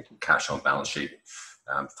retaining cash on balance sheet,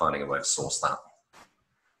 finding a way to source that.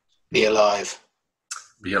 Be alive.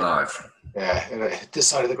 Be alive. Yeah, this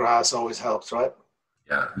side of the grass always helps, right?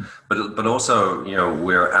 Yeah, but also,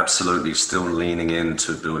 we're absolutely still leaning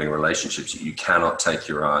into building relationships. You cannot take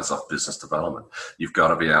your eyes off business development. You've got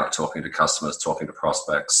to be out talking to customers, talking to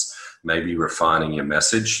prospects, maybe refining your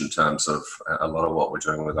message in terms of a lot of what we're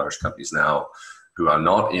doing with Irish companies now who are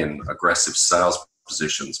not in aggressive sales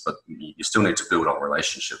positions, but you still need to build on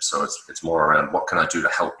relationships. So it's more around what can I do to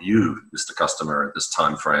help you, Mr. Customer, at this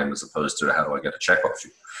time frame, as opposed to how do I get a check off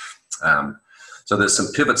you. So there's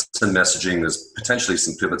some pivots in messaging. There's potentially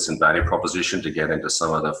some pivots in value proposition to get into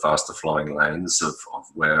some of the faster flowing lanes of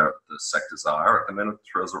where the sectors are at the minute,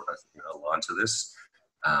 aligned to this,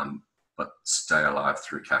 but stay alive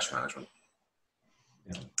through cash management.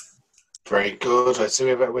 Yeah. Very good. I see we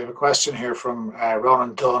have a question here from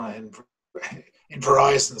Ronan Dunn in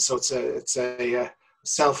Verizon. So it's a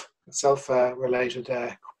self-related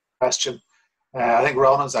question. I think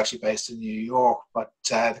Ronan's actually based in New York, but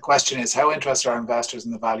the question is, how interested are investors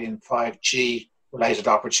in the value in 5G related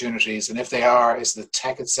opportunities? And if they are, is the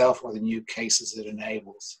tech itself or the new cases it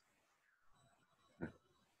enables?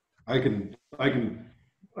 I can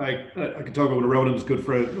talk about Ronan's good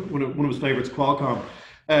friend. One of his favorites, Qualcomm.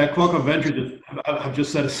 Qualcomm Ventures have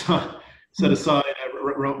just set aside.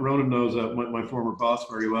 Ronan knows my former boss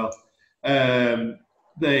very well.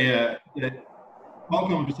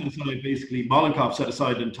 Qualcomm just set aside, basically, Mollenkopf set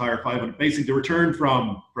aside the entire 500. Basically, the return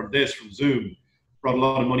from Zoom brought a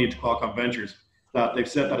lot of money into Qualcomm Ventures. That they've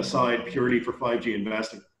set that aside purely for 5G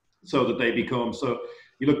investing, so that they become. So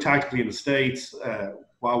you look tactically in the States,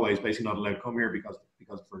 Huawei is basically not allowed to come here because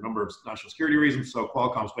for a number of national security reasons. So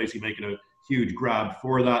Qualcomm's basically making a huge grab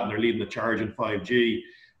for that, and they're leading the charge in 5G.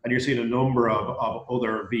 And you're seeing a number of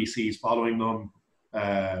other VCs following them,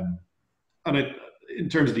 in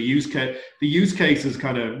terms of the use case is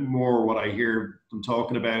kind of more what I hear them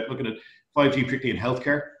talking about, looking at 5G, particularly in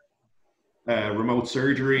healthcare, remote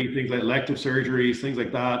surgery, things like elective surgeries, things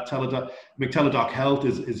like that. Teladoc Health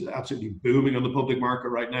is absolutely booming on the public market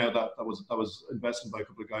right now. That was invested by a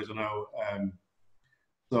couple of guys I know.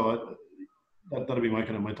 So that'll be my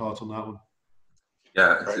thoughts on that one.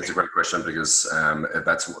 Yeah, it's a great question because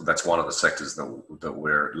that's one of the sectors that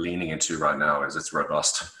we're leaning into right now. Is it's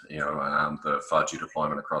robust. The 5G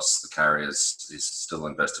deployment across the carriers is still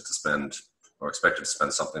invested to spend or expected to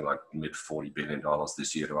spend something like mid $40 billion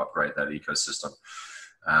this year to upgrade that ecosystem.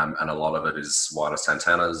 And a lot of it is wireless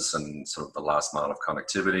antennas and sort of the last mile of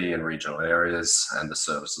connectivity in regional areas and the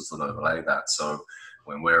services that overlay that. So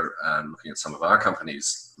when we're looking at some of our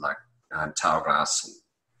companies like Towerglass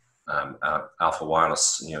and Alpha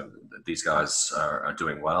Wireless, these guys are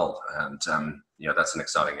doing well, and that's an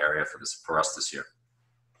exciting area for us this year.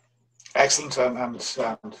 Excellent, and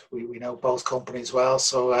we know both companies well,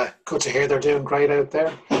 so good to hear they're doing great out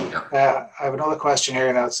there. Yeah. I have another question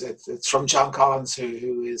here now. It's from John Collins,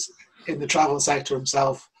 who is in the travel sector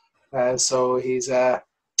himself. So is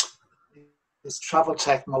travel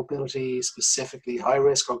tech mobility specifically high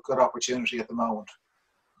risk or good opportunity at the moment?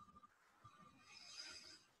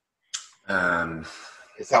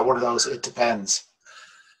 Is that one of those? It depends.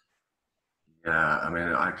 Yeah, I mean,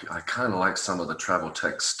 I kind of like some of the travel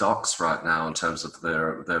tech stocks right now in terms of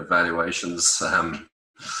their valuations.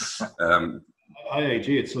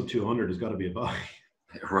 IAG at sub 200 has got to be a buy.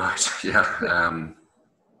 Right. Yeah.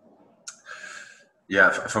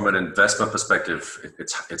 Yeah. From an investment perspective,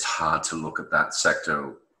 it's hard to look at that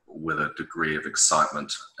sector with a degree of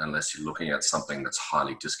excitement unless you're looking at something that's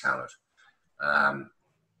highly discounted.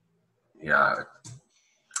 Yeah,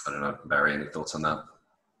 I don't know, Barry, any thoughts on that?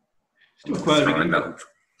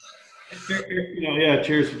 Yeah,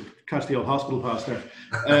 cheers. Catch the old hospital pass there.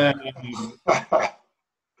 I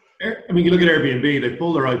mean, you look at Airbnb, they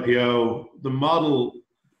pulled their IPO. The model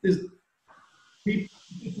is,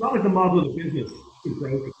 it's not like the model of the business is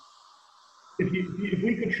broken. If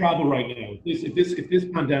we could travel right now, if this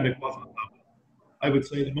pandemic wasn't happening, I would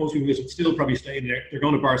say that most people would still probably stay in there. They're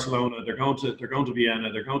going to Barcelona, they're going to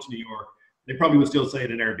Vienna, they're going to New York. They probably would still stay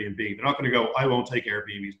in an Airbnb. They're not going to go, I won't take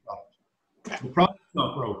Airbnb's product. The product's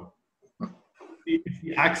not broken. It's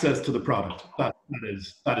the access to the product that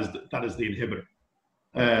is the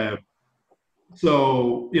inhibitor.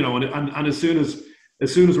 So, you know, and as soon as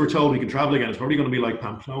we're told we can travel again, it's probably going to be like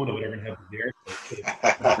Pamplona, whatever happened there.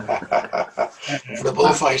 For the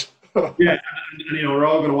bullfight. Yeah, and you know, we're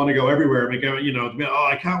all going to want to go everywhere. Make, you know, oh,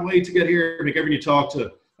 I can't wait to get here. Make everyone you talk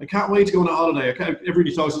to. I can't wait to go on a holiday. Everyone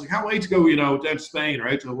you talk to, I can't wait to go, you know, down to Spain or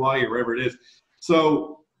out to Hawaii or wherever it is.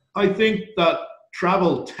 So I think that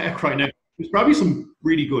travel tech right now, there's probably some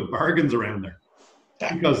really good bargains around there,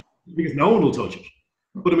 because no one will touch it.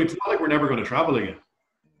 But I mean, it's not like we're never going to travel again.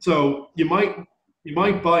 So you might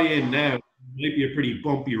buy in now. It might be a pretty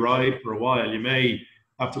bumpy ride for a while. You may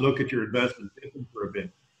have to look at your investment for a bit.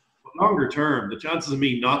 But longer term, the chances of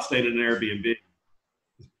me not staying in an Airbnb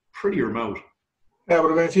is pretty remote. Yeah,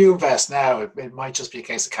 but if you invest now, it might just be a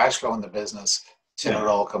case of cash flow in the business till it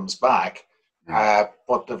all comes back.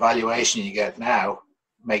 But the valuation you get now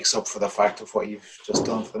makes up for the fact of what you've just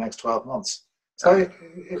done for the next 12 months. So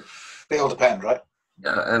they all depend, right?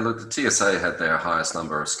 Yeah, and look, the TSA had their highest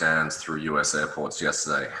number of scans through US airports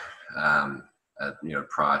yesterday,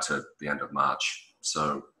 prior to the end of March.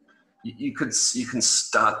 So you can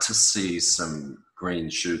start to see some green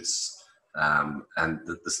shoots. And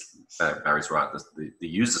Barry's right. The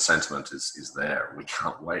user sentiment is there. We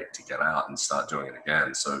can't wait to get out and start doing it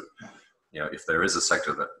again. So, you know, if there is a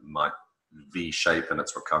sector that might V-shape in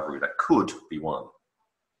its recovery, that could be one.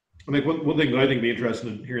 I mean, one thing that I think would be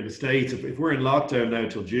interesting here in the States, if we're in lockdown now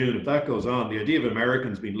till June, if that goes on, the idea of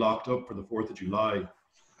Americans being locked up for the 4th of July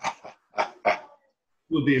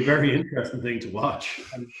will be a very interesting thing to watch.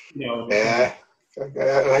 And, you know, yeah,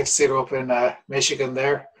 I'd like to see it up in Michigan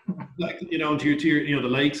there. Like, you know, to your, you know, the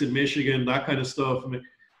lakes in Michigan, that kind of stuff. I mean,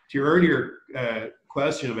 to your earlier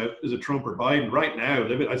question about is it Trump or Biden, right now,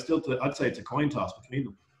 I'd say it's a coin toss between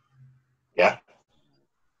them. Yeah.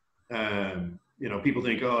 You know, people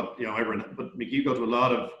think, oh, you know, everyone, but you go to a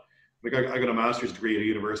lot of, like, I got a master's degree at a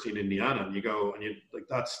university in Indiana, and you go and you like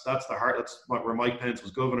that's the heart. That's where Mike Pence was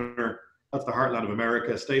governor. That's the heartland of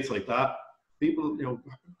America. States like that, people, you know,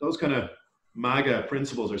 those kind of MAGA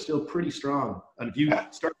principles are still pretty strong. And if you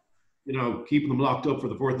start, you know, keeping them locked up for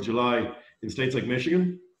the 4th of July in states like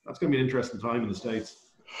Michigan, that's going to be an interesting time in the States.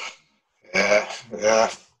 Yeah.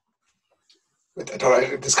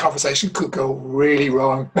 This conversation could go really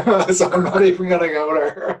wrong, so I'm not even going to go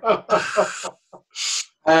there.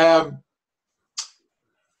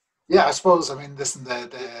 I suppose, I mean, listen,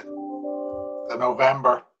 the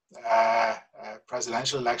November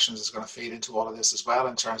presidential elections is going to feed into all of this as well,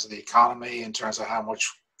 in terms of the economy, in terms of how much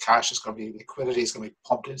cash is going to be, liquidity is going to be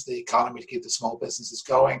pumped into the economy to keep the small businesses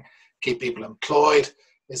going, keep people employed.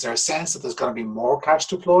 Is there a sense that there's going to be more cash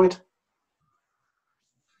deployed?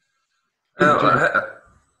 Look, when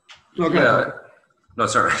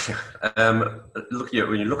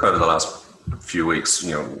you look over the last few weeks,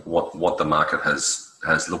 you know, what the market has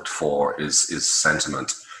looked for is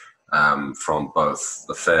sentiment from both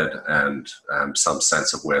the Fed and some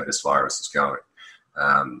sense of where this virus is going.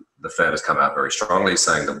 The Fed has come out very strongly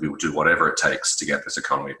saying that we will do whatever it takes to get this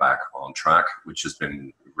economy back on track, which has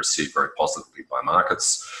been received very positively by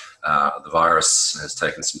markets. The virus has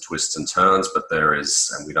taken some twists and turns, but there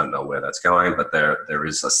is, and we don't know where that's going, but there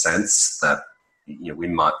is a sense that, you know, we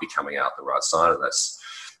might be coming out the right side of this.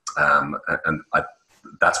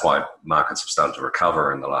 That's why markets have started to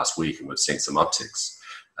recover in the last week, and we've seen some upticks.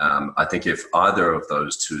 I think if either of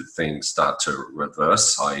those two things start to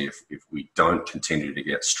reverse, i.e. if we don't continue to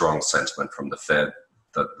get strong sentiment from the Fed,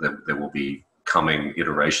 that there will be coming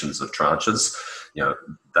iterations of tranches, you know,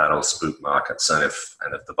 that'll spook markets. And if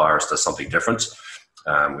the virus does something different,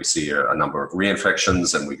 we see a number of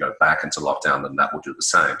reinfections and we go back into lockdown, then that will do the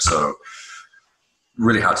same. So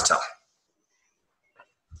really hard to tell.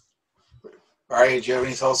 Barry, do you have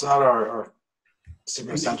any thoughts on that, or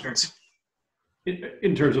similar sentiments?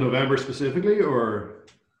 In terms of November specifically, or?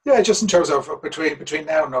 Yeah, just in terms of between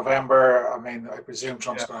now and November. I mean, I presume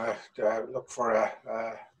Trump's going to look for a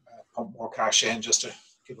pump more cash in just to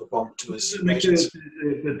give a bump to his like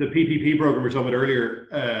the PPP program we were talking about earlier.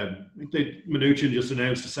 Mnuchin just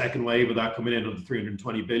announced a second wave of that coming in of the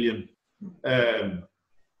 320 billion.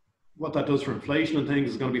 What that does for inflation and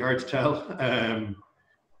things is going to be hard to tell.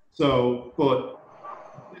 But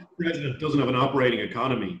this president doesn't have an operating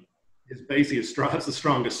economy. It's basically it's the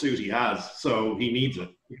strongest suit he has, so he needs it.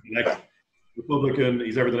 He's elected Republican,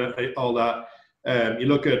 he's everything, all that. You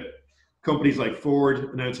look at companies like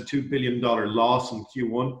Ford announced a $2 billion loss in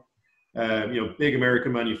Q1. Big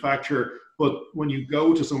American manufacturer. But when you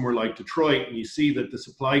go to somewhere like Detroit and you see that the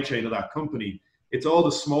supply chain of that company, it's all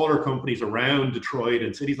the smaller companies around Detroit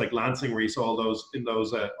and cities like Lansing, where you saw all those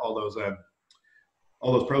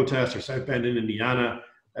protests, or South Bend in Indiana,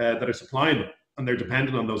 that are supplying them, and they're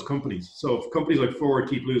dependent on those companies. So if companies like Ford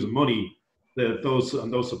keep losing money, those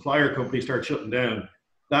supplier companies start shutting down.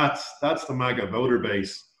 That's the MAGA voter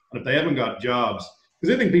base. And if they haven't got jobs,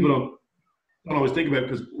 because I think people don't always think about,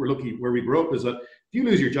 because we're lucky where we grew up, is that if you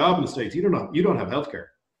lose your job in the States, you don't have health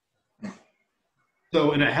care.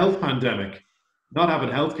 So in a health pandemic, not having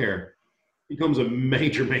health care becomes a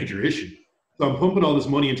major, major issue. So I'm pumping all this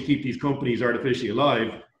money in to keep these companies artificially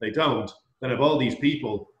alive. They don't. Then have all these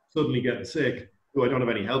people suddenly getting sick who I don't have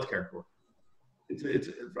any health care for. It's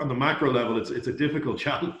on the macro level, it's a difficult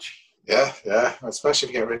challenge. Yeah, especially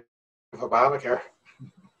if you get rid of Obamacare.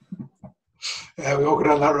 We won't go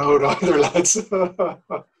down that road either, lads.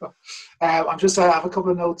 I have a couple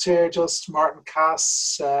of notes here. Just Martin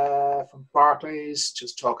Cass from Barclays,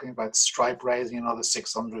 just talking about Stripe raising another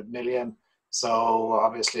 600 million. So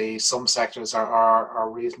obviously some sectors are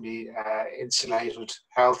reasonably insulated.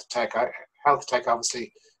 Health tech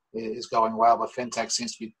obviously is going well, but fintech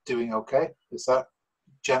seems to be doing okay. Is that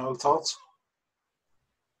general thoughts?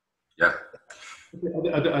 Yeah.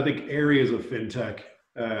 I think areas of fintech,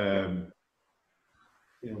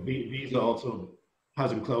 Visa also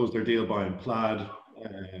hasn't closed their deal buying Plaid.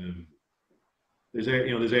 There's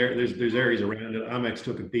areas around it. Amex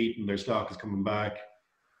took a beat and their stock is coming back.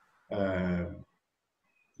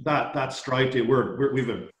 That Stripe deal, we've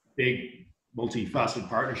a big multifaceted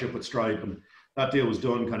partnership with Stripe, and that deal was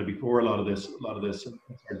done kind of before a lot of this started to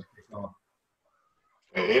take off.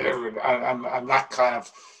 And that kind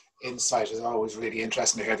of insight is always really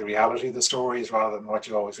interesting to hear the reality of the stories rather than what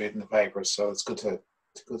you always read in the papers. So it's good to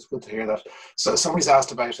hear that. So somebody's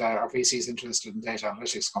asked about are VCs interested in data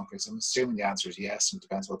analytics companies. I'm assuming the answer is yes. It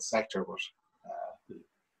depends what sector, but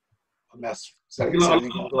unless a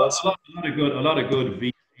lot of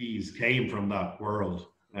good VCs came from that world.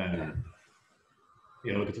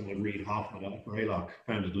 Look at someone like Reid Hoffman at Greylock,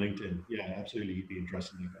 founded LinkedIn. Yeah, absolutely, he'd be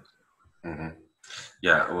interested in that. Mm-hmm.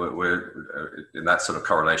 Yeah, we're in that sort of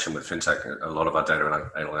correlation with fintech. A lot of our data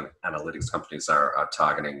analytics companies are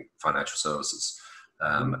targeting financial services,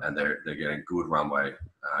 and they're getting good runway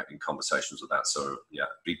in conversations with that. So yeah,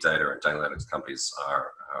 big data and data analytics companies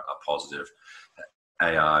are positive.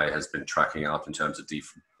 AI has been tracking up in terms of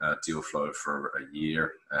deal flow for a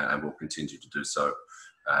year, and will continue to do so.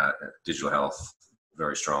 Digital health,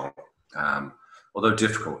 very strong. Although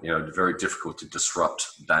difficult, very difficult to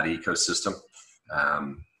disrupt that ecosystem.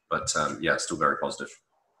 But still very positive.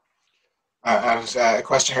 And a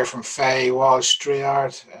question here from Faye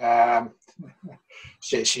Walsh-Driard.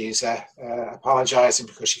 She's apologising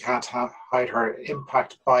because she can't hide her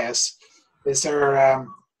impact bias.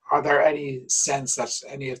 Are there any sense that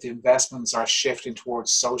any of the investments are shifting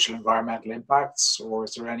towards social environmental impacts, or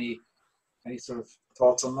is there any sort of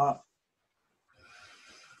thoughts on that?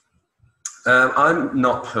 I'm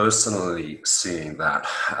not personally seeing that,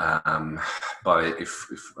 but if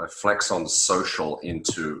I flex on social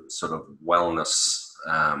into sort of wellness,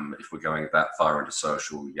 if we're going that far into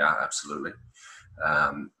social, yeah, absolutely.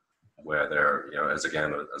 Where there, as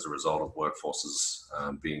a result of workforces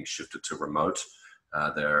being shifted to remote,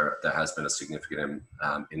 there has been a significant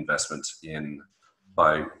investment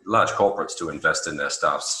by large corporates to invest in their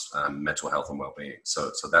staff's mental health and well-being.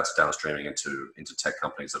 So that's downstreaming into tech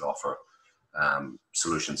companies that offer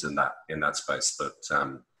solutions in that space, but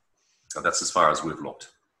that's as far as we've looked.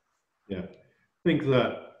 Yeah, I think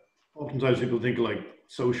that oftentimes people think like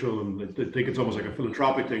social and they think it's almost like a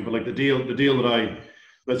philanthropic thing, but like the deal that I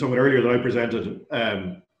someone earlier that I presented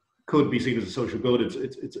could be seen as a social good.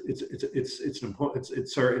 It's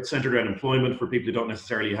centered around employment for people who don't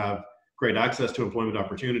necessarily have great access to employment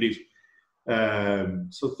opportunities. Yeah,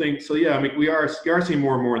 I mean, we are seeing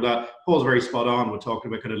more and more of that. Paul's very spot on with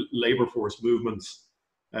talking about kind of labor force movements,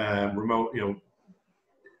 remote,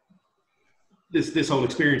 this whole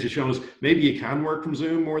experience has shown us maybe you can work from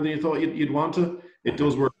Zoom more than you thought you'd want to. It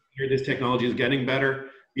does work here. This technology is getting better.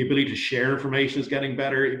 The ability to share information is getting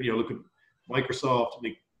better. Look at Microsoft,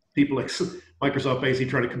 like people like Microsoft basically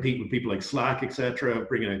trying to compete with people like Slack, etc.,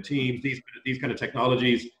 bringing out Teams. These kind of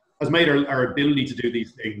technologies has made our ability to do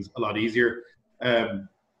these things a lot easier.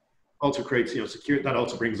 Also creates, secure. That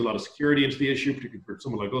also brings a lot of security into the issue, particularly for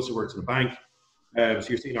someone like us who works in a bank. So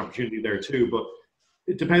you're seeing opportunity there too. But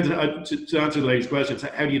it depends. To answer the lady's question,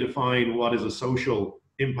 how do you define what is a social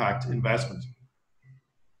impact investment?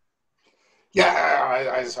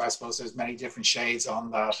 Yeah, I suppose there's many different shades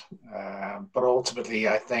on that. But ultimately,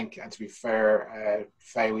 I think, and to be fair,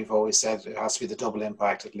 Faye, we've always said it has to be the double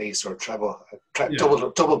impact at least, or double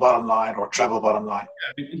bottom line, or treble bottom line.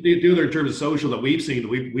 Yeah, the other in terms of social that we've seen,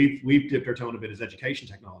 we've dipped our toe in a bit is education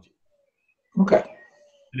technology. Okay.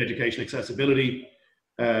 And education accessibility,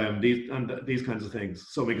 these kinds of things.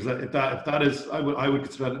 So because if that is, I would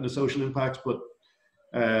consider that in a social impact, but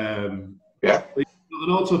yeah.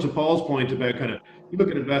 And also to Paul's point about you look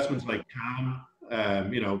at investments like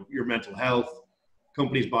CAM, your mental health,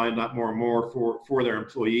 companies buying that more and more for their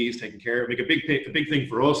employees, taking care of. Like a big thing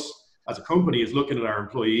for us as a company is looking at our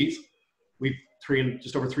employees. We've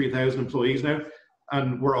just over 3,000 employees now,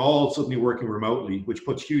 and we're all suddenly working remotely, which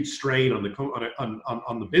puts huge strain on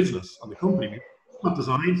the business, on the company. We're not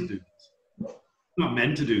designed to do this. We're not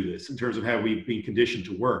meant to do this in terms of how we've been conditioned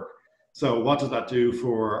to work. So what does that do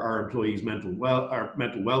for our employees' mental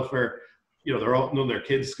welfare? None of their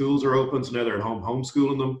kids' schools are open, so now they're at home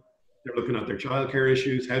homeschooling them. They're looking at their childcare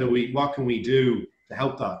issues. What can we do to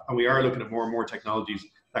help that? And we are looking at more and more technologies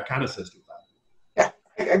that can assist with that.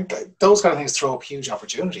 Yeah, and those kind of things throw up huge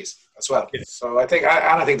opportunities as well. Yeah. So I think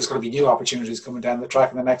there's going to be new opportunities coming down the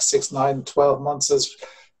track in the next 6, 9, 12 months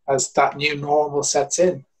as that new normal sets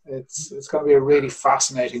in. It's going to be a really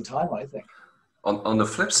fascinating time, I think. On the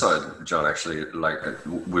flip side, John, actually,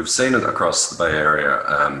 we've seen it across the Bay Area,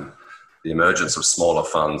 the emergence of smaller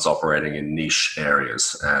funds operating in niche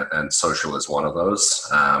areas, and social is one of those.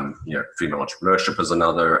 Female entrepreneurship is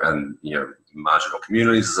another, and marginal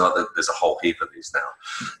communities is another. There's a whole heap of these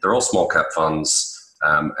now. They're all small cap funds,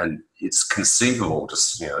 and it's conceivable to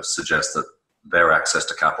suggest that their access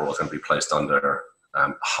to capital is going to be placed under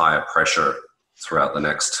higher pressure throughout the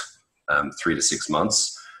next 3 to 6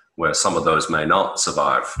 months, where some of those may not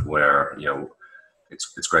survive, where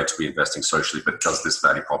it's great to be investing socially, but does this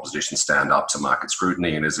value proposition stand up to market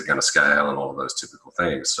scrutiny, and is it going to scale, and all of those typical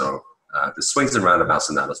things. So there's swings and roundabouts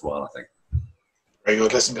in that as well, I think. Very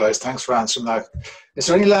good. Listen, guys, thanks for answering that. Is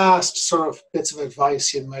there any last sort of bits of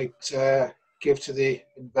advice you might give to the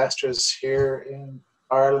investors here in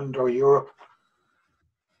Ireland or Europe?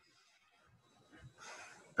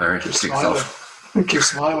 Very interesting stuff. Keep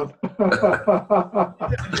smiling.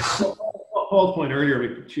 Paul's point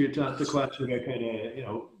earlier, the question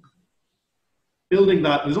about building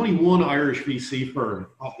that. There's only one Irish VC firm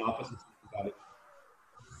off an office about it.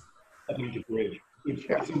 I think it's Bridge.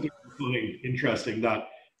 It's something really interesting that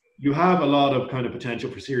you have a lot of kind of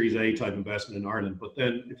potential for Series A type investment in Ireland, but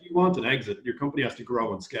then if you want an exit, your company has to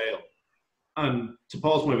grow and scale. And to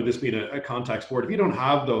Paul's point, with this being a contact sport, if you don't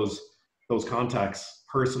have those contacts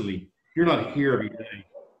personally, you're not here every day.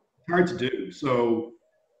 It's hard to do. So,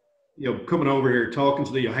 coming over here, talking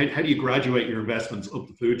to how do you graduate your investments up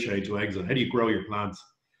the food chain to exit? How do you grow your plans?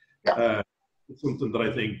 Yeah. It's something that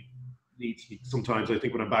I think needs to be, sometimes I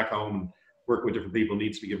think when I'm back home and working with different people,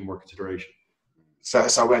 needs to be given more consideration. So it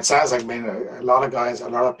sounds like, a lot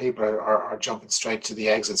of people are jumping straight to the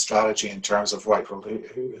exit strategy in terms of, right, well,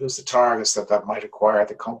 who's the targets that might acquire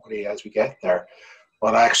the company as we get there?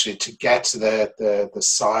 But actually, to get to the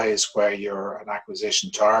size where you're an acquisition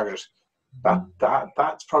target,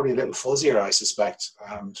 that's probably a little fuzzier, I suspect.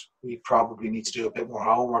 And we probably need to do a bit more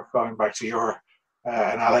homework, going back to your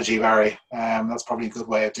analogy, Barry. That's probably a good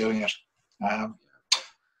way of doing it.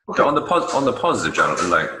 Okay. On the positive, John,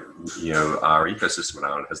 our ecosystem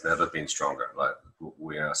now has never been stronger.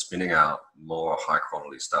 We are spinning out more high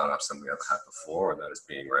quality startups than we ever had before, and that is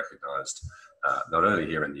being recognized not only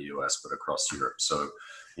here in the US but across Europe. So,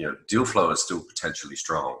 deal flow is still potentially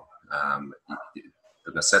strong.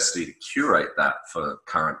 The necessity to curate that for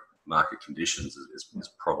current market conditions is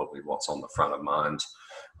probably what's on the front of mind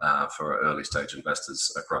for early stage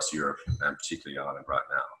investors across Europe, and particularly Ireland right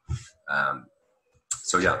now.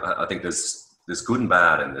 So yeah, I think there's good and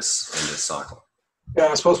bad in this cycle. Yeah,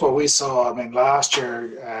 I suppose what we saw, last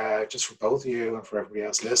year, just for both of you and for everybody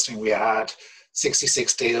else listening, we had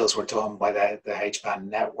 66 deals were done by the HBAN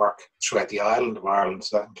network throughout the island of Ireland,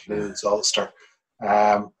 so that includes Ulster.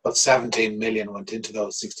 But 17 million went into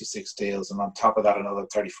those 66 deals, and on top of that, another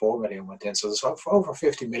 34 million went in. So there's over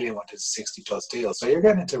 50 million went into 60 plus deals. So you're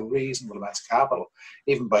getting into reasonable amounts of capital,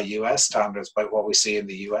 even by US standards, by what we see in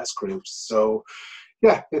the US groups. So,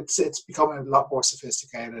 yeah, it's becoming a lot more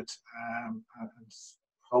sophisticated, and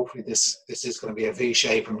hopefully this is going to be a V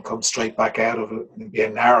shape and come straight back out of it and be a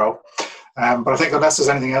narrow. But I think unless there's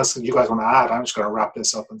anything else that you guys want to add, I'm just going to wrap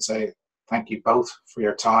this up and say thank you both for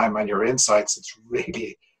your time and your insights. It's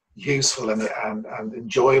really useful and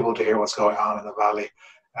enjoyable to hear what's going on in the Valley.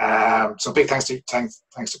 So big thanks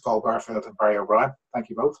to Paul Burfield and Barry O'Brien. Thank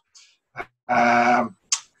you both.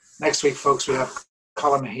 Next week, folks, we have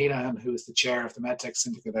Colin Heenan, who is the chair of the MedTech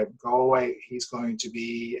Syndicate out in Galway. He's going to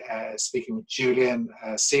be speaking with Julian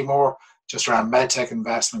Seymour just around MedTech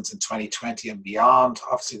investments in 2020 and beyond.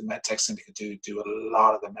 Obviously, the MedTech Syndicate do a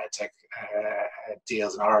lot of the MedTech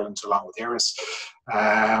deals in Ireland, along with Iris.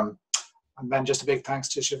 And then just a big thanks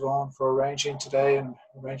to Siobhan for arranging today and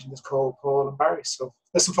arranging this call, Paul and Barry. So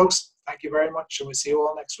listen, folks, thank you very much, and we'll see you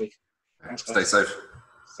all next week. Thanks, guys. Stay safe.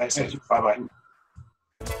 Stay safe. Bye-bye.